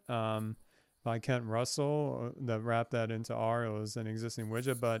widget by Kent Russell that wrapped that into R. It was an existing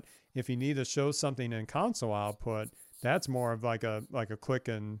widget. But if you need to show something in console output, that's more of like a click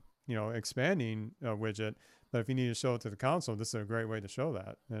and expanding widget. But if you need to show it to the console, this is a great way to show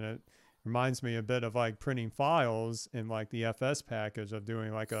that. And it reminds me a bit of like printing files in like the FS package of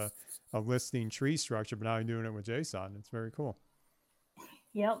doing like a listing tree structure, but now you're doing it with JSON. It's very cool.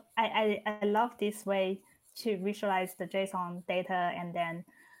 Yep, I love this way to visualize the JSON data, and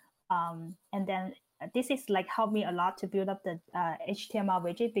then this is like helped me a lot to build up the HTML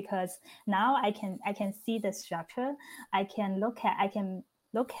widget, because now I can see the structure. I can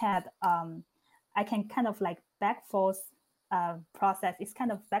kind of like back forth process. It's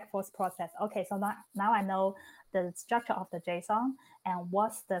kind of back forth process. Okay, so now I know the structure of the JSON and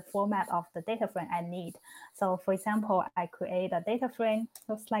what's the format of the data frame I need. So for example, I create a data frame,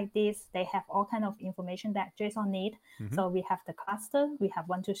 looks like this. They have all kind of information that JSON need. So we have the cluster, we have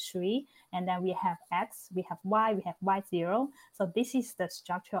 1, 2, 3, and then we have X, we have Y, we have Y0. So this is the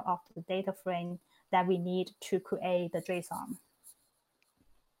structure of the data frame that we need to create the JSON.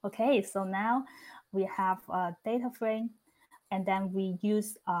 Okay, so now we have a data frame, and then we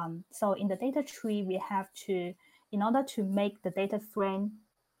use, so in the data tree, we have to, in order to make the data frame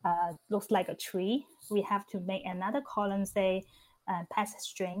looks like a tree, we have to make another column, say, path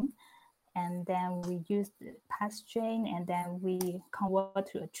string, and then we use the path string, and then we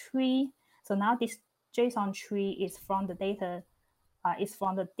convert to a tree. So now this JSON tree is from the data,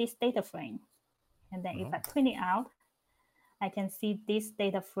 this data frame. And then if I print it out, I can see this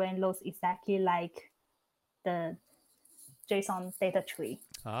data frame looks exactly like the JSON data tree.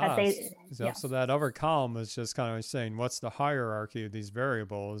 So that other column is just kind of saying what's the hierarchy of these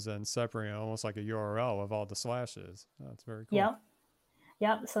variables and separating almost like a URL of all the slashes. That's very cool.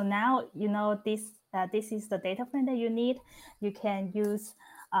 Yep. So now you know this is the data frame that you need. You can use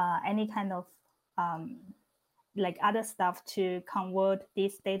any kind of like other stuff to convert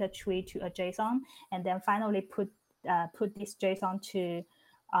this data tree to a JSON, and then finally put this JSON to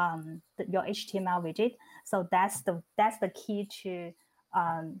your HTML widget. So that's the key to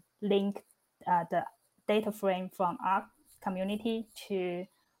link the data frame from our community to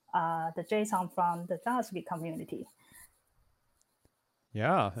the JSON from the JavaScript community.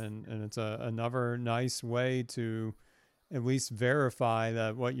 Yeah, and it's another nice way to at least verify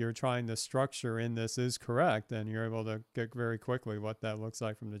that what you're trying to structure in this is correct, and you're able to get very quickly what that looks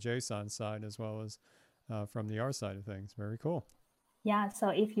like from the JSON side as well as from the R side of things. Very cool. Yeah, so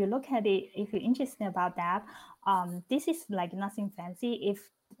if you look at it, if you're interested about that, this is like nothing fancy. If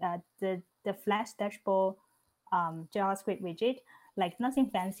the Flash dashboard JavaScript widget, like nothing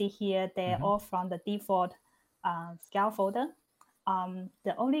fancy here, they're all from the default scale folder.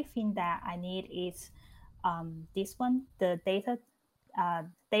 The only thing that I need is this one, the data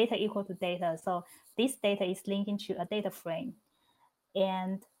equal to data. So this data is linking to a data frame.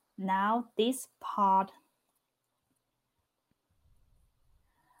 And now this part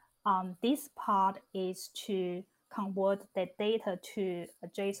is to convert the data to a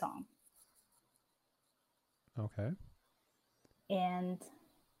JSON. Okay. And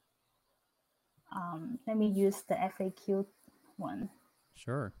let me use the FAQ one.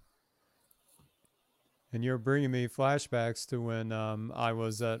 Sure. And you're bringing me flashbacks to when I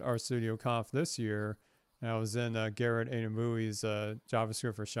was at RStudio Conf this year. And I was in Garrett Inamui's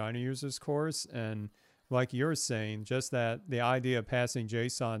JavaScript for Shiny users course. And like you're saying, just that the idea of passing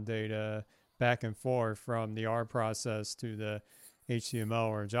JSON data back and forth from the R process to the HTML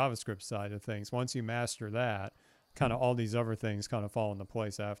or JavaScript side of things, once you master that, kind of all these other things kind of fall into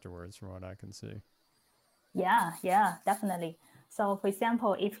place afterwards, from what I can see. Yeah, definitely. So for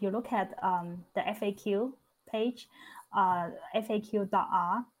example, if you look at the FAQ page,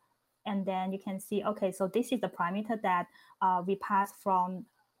 FAQ.R, and then you can see, okay, so this is the parameter that we pass from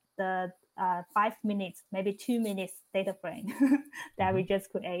the 5 minutes, maybe 2 minutes data frame that we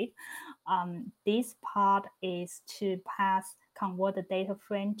just create. This part is to convert the data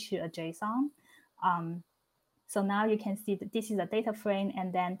frame to a JSON. So now you can see that this is a data frame,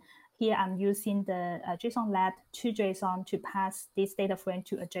 and then here I'm using the JSON-let to JSON to pass this data frame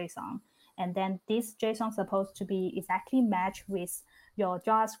to a JSON. And then this JSON is supposed to be exactly matched with your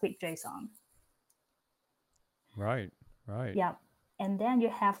JavaScript JSON. Right. Yeah. And then you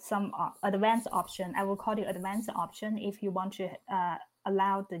have some advanced option. I will call it advanced option if you want to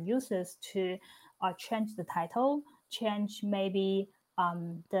allow the users to change the title, change maybe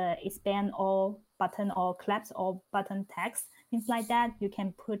the expand all button or collapse all button text, things like that. You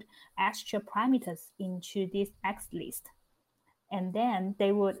can put extra parameters into this X list. And then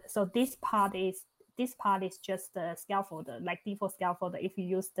they would, so this part is just the scaffolder, like default scaffolder. If you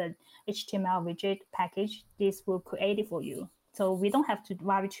use the HTML widget package, this will create it for you. So we don't have to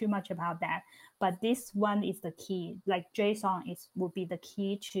worry too much about that. But this one is the key. Like JSON would be the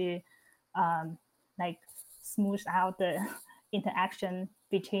key to like smooth out the interaction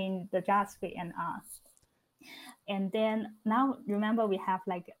between the JavaScript and R. And then now remember we have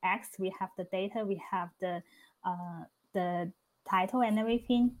like X, we have the data, we have the title and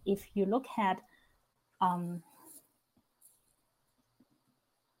everything. If you look at a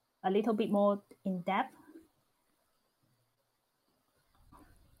little bit more in depth,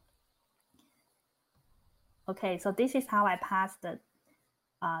 okay, so this is how I pass the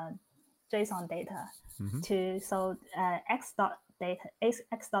JSON data to, so x.data is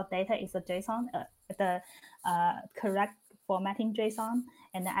a JSON, the correct formatting JSON,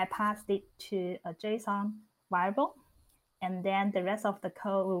 and then I passed it to a JSON variable, and then the rest of the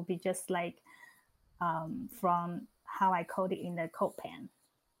code will be just like from how I code it in the CodePen.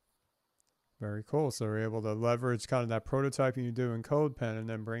 Very cool. So we're able to leverage kind of that prototyping you do in CodePen and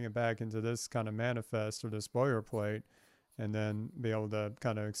then bring it back into this kind of manifest or this boilerplate, and then be able to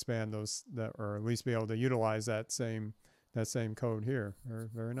kind of expand those, that, or at least be able to utilize that same code here. Very,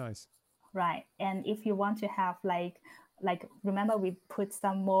 very nice. Right. And if you want to have like remember we put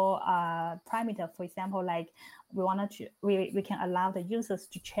some more parameter. For example, like we can allow the users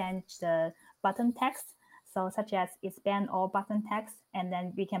to change the button text. So such as expand all button text, and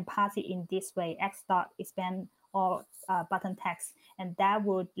then we can pass it in this way, x.expand all button text, and that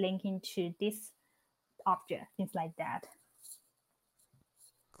would link into this object, things like that.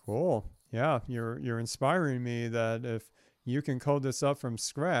 Cool. Yeah, you're inspiring me that if you can code this up from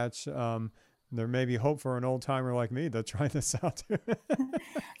scratch, there may be hope for an old timer like me to try this out.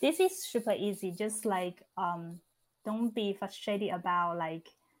 This is super easy. Just like don't be frustrated about like,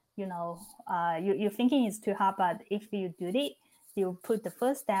 you know, you're thinking it's too hard, but if you do it, you put the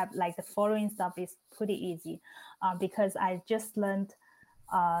first step, like the following stuff is pretty easy. Because I just learned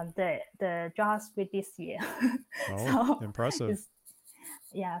the JavaScript this year. Oh, so impressive.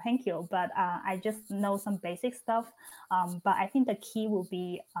 Yeah, thank you. But I just know some basic stuff. But I think the key will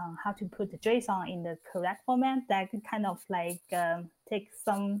be how to put the JSON in the correct format. That could kind of like take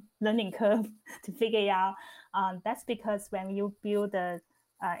some learning curve to figure out. That's because when you build the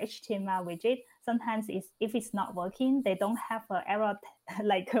HTML widget, sometimes if it's not working, they don't have an error,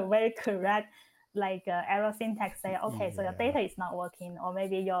 like a very correct error syntax say, okay, so your data is not working, or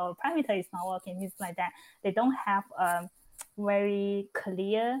maybe your parameter is not working, things like that. They don't have very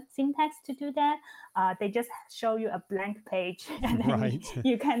clear syntax to do that. They just show you a blank page, and then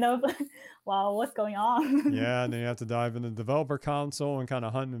you kind of, well, what's going on? Yeah, and then you have to dive into the developer console and kind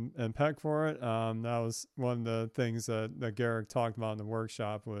of hunt and peck for it. That was one of the things that Garrett talked about in the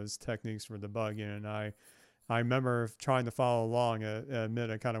workshop, was techniques for debugging. And I remember trying to follow along. I admit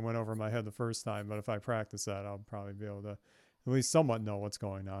it kind of went over my head the first time, but if I practice that, I'll probably be able to at least somewhat know what's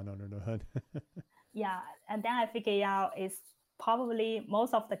going on under the hood. Yeah, and then I figured out is probably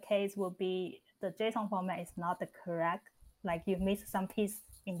most of the case will be the JSON format is not the correct, like you miss some piece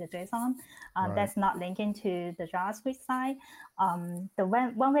in the JSON. Right. That's not linking to the JavaScript side. The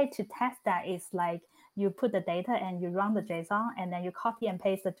one way to test that is like you put the data and you run the JSON, and then you copy and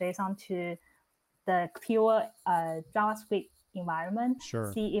paste the JSON to the pure JavaScript environment.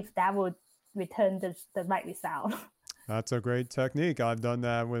 Sure. See if that would return the right result. That's a great technique. I've done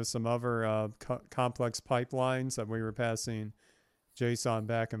that with some other complex pipelines that we were passing JSON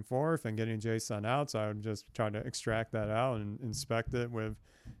back and forth and getting JSON out. So I would just try to extract that out and inspect it with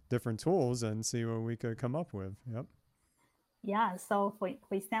different tools and see what we could come up with. Yep. Yeah. So for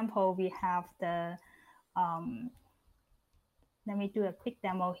example, we have the, let me do a quick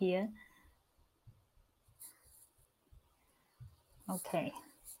demo here. Okay.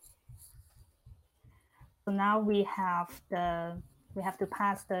 So now we have to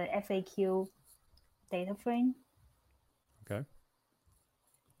pass the FAQ data frame. Okay.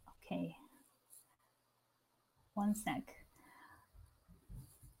 Okay. One sec.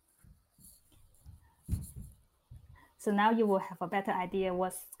 So now you will have a better idea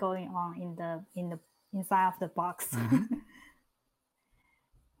what's going on in the inside of the box. Mm-hmm.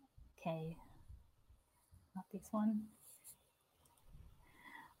 Okay. Not this one.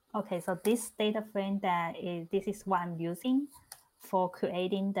 Okay, so this data frame this is what I'm using for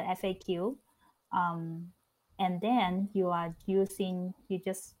creating the FAQ. And then you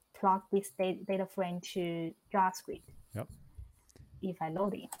just plug this data frame to JavaScript. Yep. If I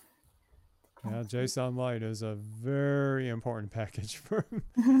load it. Yeah, JSONLite is a very important package for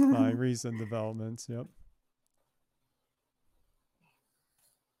my recent developments. Yep.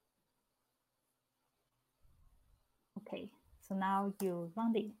 Okay, so now you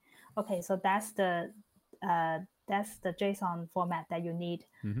run it. Okay, so that's the JSON format that you need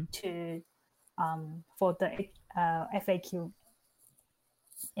to for the FAQ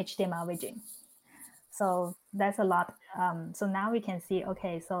HTML widget. So that's a lot. So now we can see,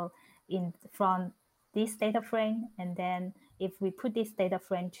 okay, so from this data frame, and then if we put this data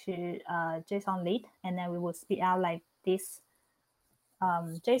frame to JSONLite, and then we will spit out like this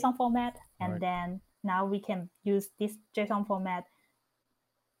JSON format, and then now we can use this JSON format,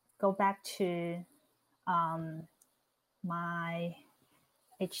 go back to my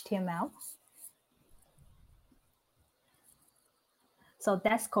HTML. So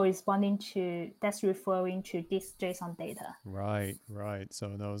that's referring to this JSON data. Right.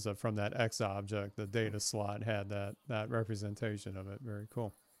 So those are from that X object, the data slot had that representation of it. Very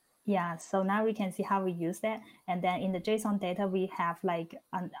cool. Yeah, so now we can see how we use that. And then in the JSON data, we have like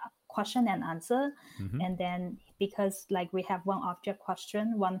a question and answer. And then because like we have one object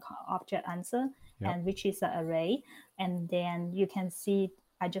question, one object answer, and which is an array. And then you can see,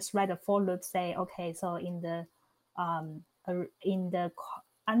 I just write a for loop, say, okay, so in the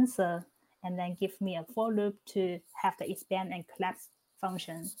answer, and then give me a for loop to have the expand and collapse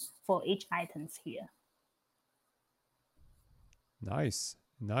function for each items here. Nice.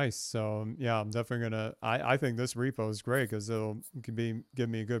 So yeah, I'm definitely gonna. I think this repo is great because it'll give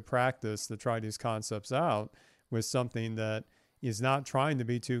me a good practice to try these concepts out with something that is not trying to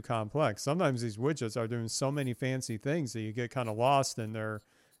be too complex. Sometimes these widgets are doing so many fancy things that you get kind of lost in their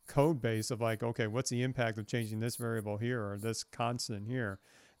code base of like, okay, what's the impact of changing this variable here or this constant here?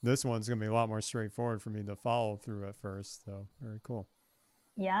 This one's gonna be a lot more straightforward for me to follow through at first. So very cool.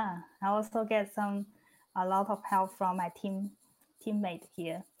 Yeah, I also get a lot of help from my teammate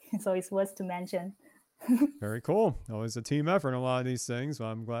here, so it's worth to mention. Very cool. Always a team effort in a lot of these things, so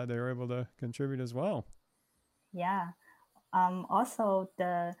I'm glad they were able to contribute as well. Yeah. Also,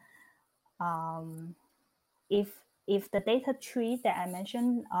 the if the data tree that I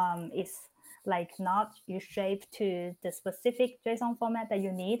mentioned is like not shaped to the specific JSON format that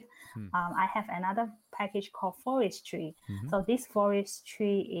you need, I have another package called forest tree. So this forest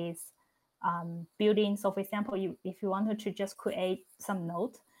tree is building. So for example, if you wanted to just create some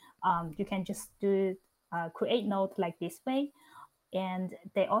node, you can just do create node like this way. And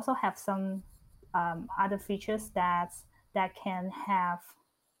they also have some other features that can have,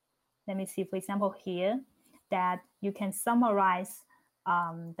 let me see, for example, here, that you can summarize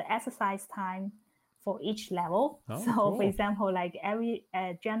the exercise time for each level. So cool. For example, like every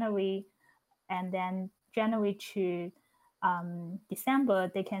January, and then January to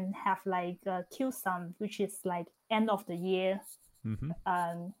December, they can have like a QSUM, which is like end of the year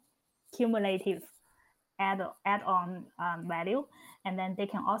cumulative add-on value. And then they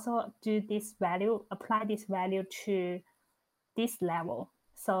can also do this value, apply this value to this level.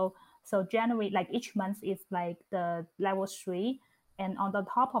 So January, like each month is like the level 3. And on the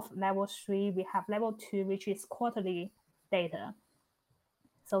top of level 3, we have level 2, which is quarterly data.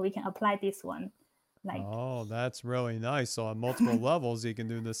 So we can apply this one. Like, Oh, that's really nice. So on multiple levels, you can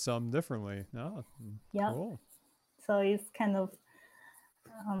do the sum differently. Oh, yeah. cool. So it's kind of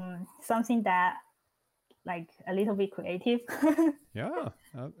something that like a little bit creative. Yeah.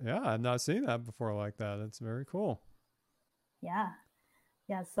 Yeah. I've not seen that before like that. It's very cool. Yeah.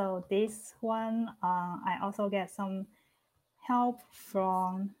 Yeah. So this one, I also get some help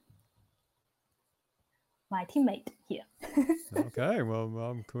from my teammate here. Okay.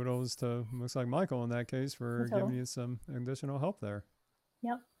 Well, kudos to, looks like Michael in that case for giving So, you some additional help there.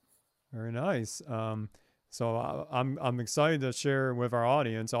 yep. Very nice. So I'm excited to share with our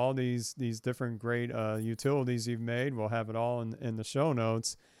audience all these different great utilities you've made. We'll have it all in the show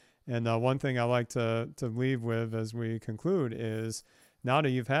notes. And one thing I like to leave with as we conclude is now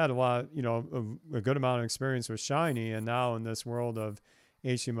that you've had a lot, a good amount of experience with Shiny, and now in this world of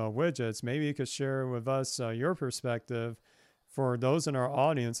HTML widgets, maybe you could share with us your perspective for those in our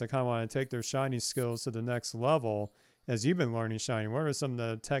audience that kind of want to take their Shiny skills to the next level. As you've been learning Shiny, what are some of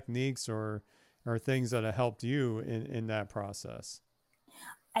the techniques or things that have helped you in that process?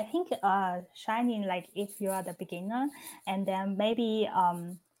 I think Shining, like if you are the beginner, and then maybe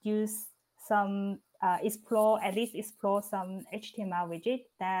use some at least explore some HTML widget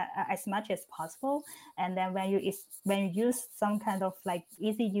that as much as possible. And then when you use some kind of like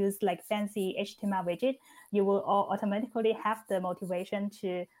easy use like fancy HTML widget, you will automatically have the motivation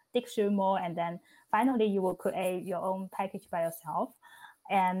to dig through more, and then finally you will create your own package by yourself.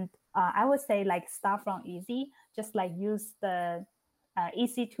 And I would say like start from easy, just like use the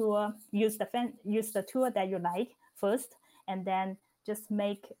easy tool, use the tool that you like first, and then just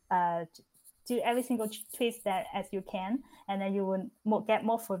do every single twist that as you can, and then you will get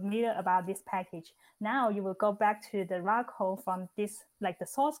more familiar about this package. Now you will go back to the raw code from this, like the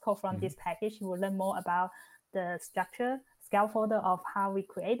source code from this package. You will learn more about the structure, scaffolder of how we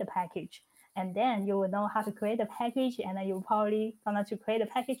create the package. And then you will know how to create a package, and then you'll probably gonna to create a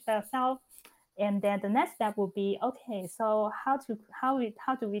package by yourself. And then the next step will be, okay, so how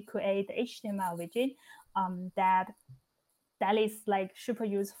do we create the HTML widget that is like super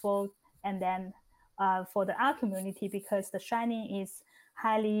useful, and then for the R community, because the Shiny is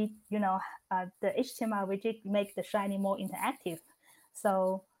highly, the HTML widget make the Shiny more interactive.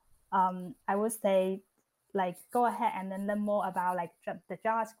 So I would say like go ahead and then learn more about like the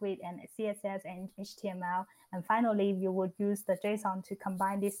JavaScript and CSS and HTML, and finally you would use the JSON to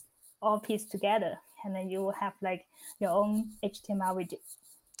combine this all piece together, and then you will have like your own HTML widget.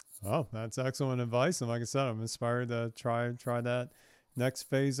 Oh, that's excellent advice. And like I said, I'm inspired to try that next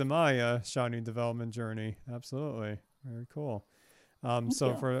phase of my Shiny development journey. Absolutely. Very cool.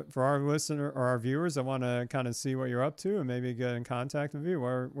 So for our listener or our viewers that want to kind of see what you're up to and maybe get in contact with you,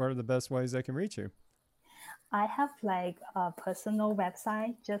 what are the best ways they can reach you? I have like a personal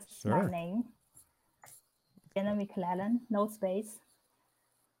website, just my name, Gianna McClellan, no space.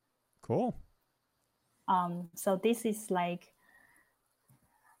 Cool. So this is like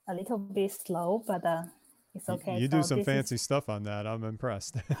a little bit slow, but it's okay. You do some fancy stuff on that. I'm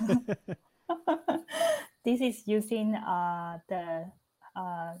impressed. This is using the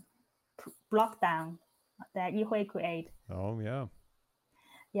blockdown that Yihui create. Oh, yeah.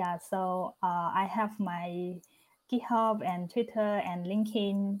 Yeah, so I have my GitHub and Twitter and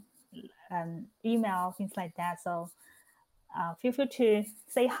LinkedIn, email, things like that. So feel free to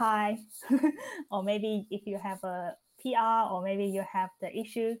say hi, or maybe if you have a PR or maybe you have the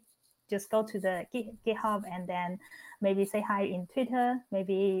issue, just go to the GitHub and then maybe say hi in Twitter,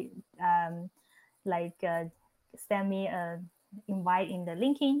 maybe send me an invite in the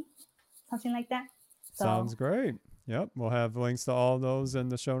LinkedIn, something like that. So, sounds great. Yep, we'll have links to all those in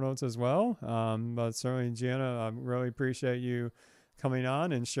the show notes as well. But certainly, Gianna, I really appreciate you coming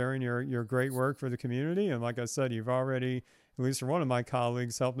on and sharing your great work for the community. And like I said, you've already, at least for one of my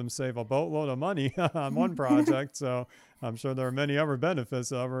colleagues, helped them save a boatload of money on one project. So I'm sure there are many other benefits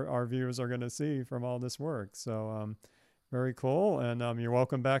that our viewers are going to see from all this work. So very cool. And you're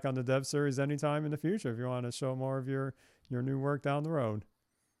welcome back on the Dev Series anytime in the future if you want to show more of your new work down the road.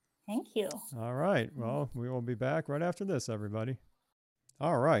 Thank you. All right. Well, we will be back right after this, everybody.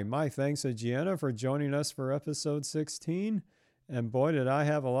 All right. My thanks to Gianna for joining us for episode 16. And boy, did I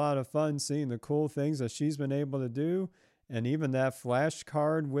have a lot of fun seeing the cool things that she's been able to do. And even that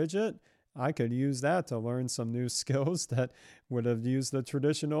flashcard widget, I could use that to learn some new skills that would have used the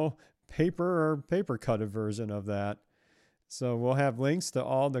traditional paper or paper cutted version of that. So we'll have links to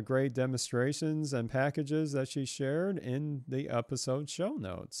all the great demonstrations and packages that she shared in the episode show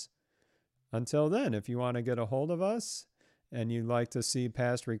notes. Until then, if you want to get a hold of us and you'd like to see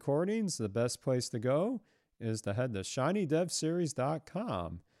past recordings, the best place to go is to head to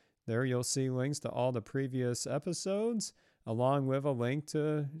shinydevseries.com. There you'll see links to all the previous episodes, along with a link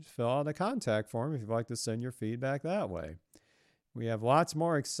to fill out a contact form if you'd like to send your feedback that way. We have lots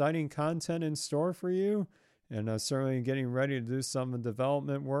more exciting content in store for you, and I'm certainly getting ready to do some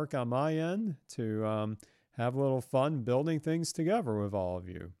development work on my end to have a little fun building things together with all of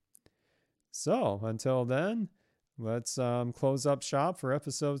you. So until then, let's close up shop for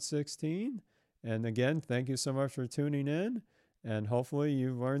episode 16. And again, thank you so much for tuning in. And hopefully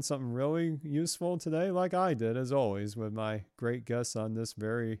you learned something really useful today, like I did, as always, with my great guests on this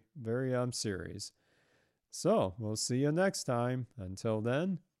very series. So we'll see you next time. Until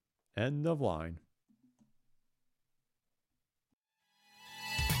then, end of line.